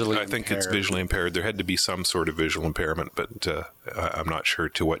sure. I think it's visually impaired. There had to be some sort of visual impairment, but I'm not sure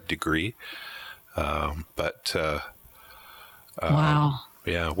to what degree. Wow.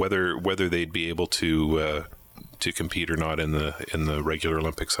 Yeah, whether they'd be able to compete or not in the regular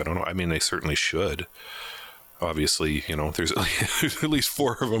Olympics, I don't know. I mean, they certainly should. Obviously, there's at least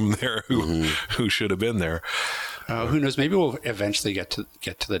 4 of them there who should have been there. Who knows? Maybe we'll eventually get to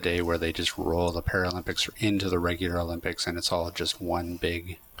the day where they just roll the Paralympics into the regular Olympics, and it's all just one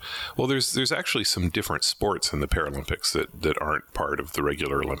big. Well, there's actually some different sports in the Paralympics that aren't part of the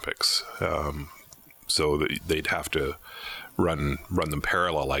regular Olympics, so they'd have to run them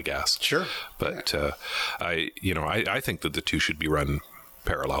parallel, I guess. Sure. But I think that the two should be run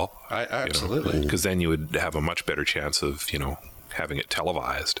parallel. Absolutely. Because then you would have a much better chance of, having it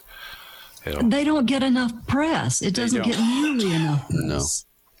televised. They don't get enough press. It doesn't get nearly enough press.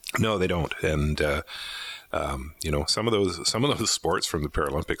 No, they don't. And, some of those sports from the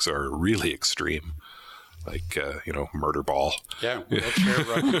Paralympics are really extreme. Like, murder ball. Yeah. Wheelchair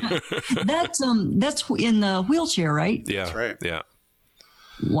rugby. That's in the wheelchair, right? Yeah. That's right. Yeah.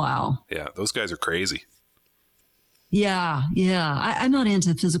 Wow. Yeah. Those guys are crazy. Yeah. I'm not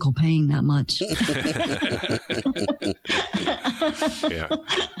into physical pain that much. Yeah.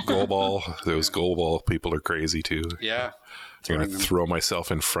 Goalball. Those goalball people are crazy too. Yeah. I'm going to throw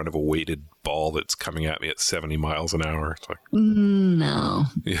myself in front of a weighted ball that's coming at me at 70 miles an hour. It's like, no.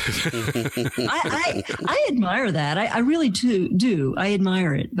 I admire that. I really do. I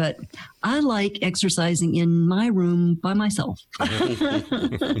admire it. But I like exercising in my room by myself.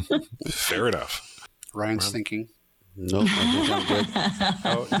 Fair enough. Ryan's thinking. Nope, I think I'm good.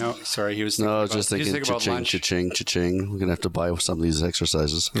 Oh, no, sorry. He was thinking cha-ching. We're going to have to buy some of these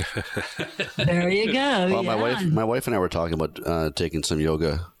exercises. There you go. Well, my wife and I were talking about taking some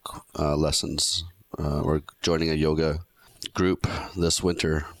yoga lessons. We're joining a yoga group this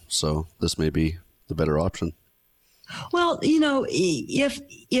winter, so this may be the better option. Well,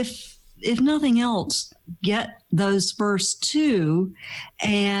 if nothing else, get those first 2,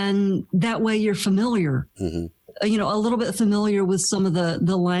 and that way you're familiar. Mm-hmm. A little bit familiar with some of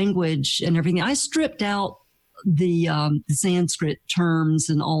the language and everything. I stripped out the Sanskrit terms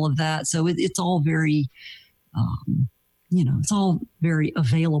and all of that, so it's all very, it's all very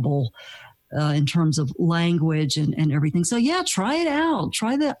available in terms of language and everything. So yeah, try it out.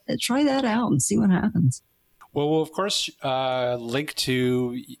 Try that out and see what happens. Well, we'll of course link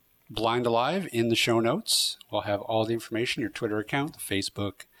to Blind Alive in the show notes. We'll have all the information, your Twitter account, the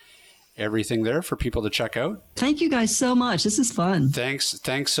Facebook. Everything there for people to check out. Thank you guys so much. This is fun. Thanks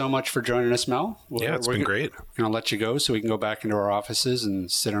so much for joining us, Mel. It's been great. We're going to let you go so we can go back into our offices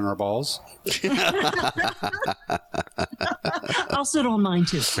and sit on our balls. I'll sit on mine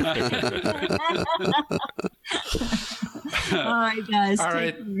too. All right, guys. All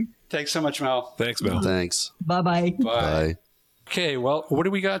right. Thanks so much, Mel. Thanks, Mel. Thanks. Bye-bye. Bye. Okay, well, what do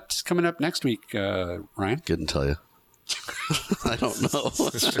we got coming up next week, Ryan? Couldn't tell you. I don't know.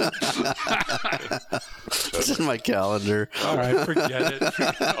 It's in my calendar. All right, forget it.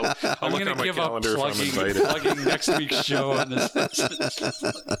 I'm going to give up plugging next week's show on this.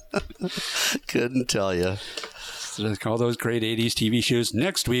 Couldn't tell you. So call those great 80s TV shows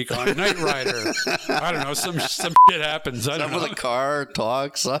next week on Knight Rider. I don't know. Some shit happens. I don't know. Some of the car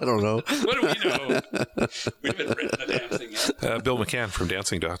talks. I don't know. What do we know? We haven't written the damn thing yet. Bill McCann from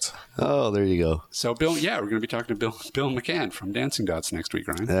Dancing Dots. Oh, there you go. So, Bill, we're going to be talking to Bill McCann from Dancing Dots next week,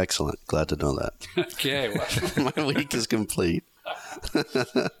 Ryan. Excellent. Glad to know that. Okay. Well. My week is complete.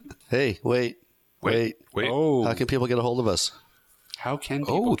 Hey, wait. Oh. How can people get a hold of us? How can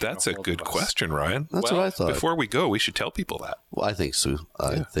people that's a good question, Ryan. That's what I thought. Before we go, we should tell people that. Well, I think Sue.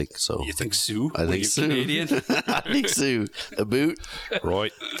 I think so. You think Sue? I think Sue. Canadian? I think Sue. A boot.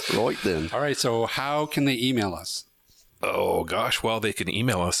 Right then. All right. So how can they email us? Oh, gosh. Well, they can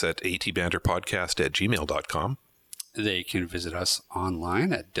email us at atbanterpodcast@gmail.com. They can visit us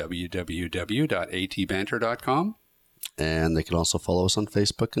online at www.atbanter.com. And they can also follow us on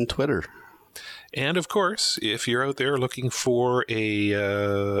Facebook and Twitter. And of course, if you're out there looking for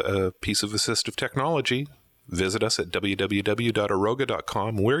a piece of assistive technology, visit us at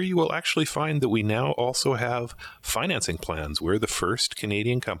www.aroga.com, where you will actually find that we now also have financing plans. We're the first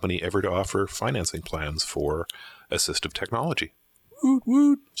Canadian company ever to offer financing plans for assistive technology. Woot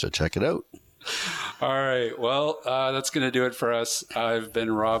woot. So check it out. All right. Well, that's going to do it for us. I've been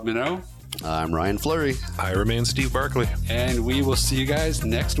Rob Minot. I'm Ryan Fleury. I remain Steve Barkley. And we will see you guys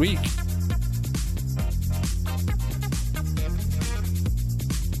next week.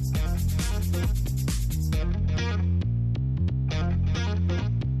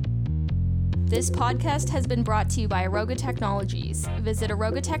 This podcast has been brought to you by Aroga Technologies. Visit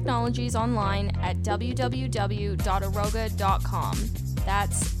Aroga Technologies online at www.aroga.com.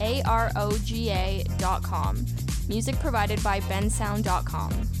 That's AROGA.com. Music provided by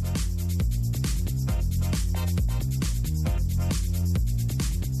bensound.com.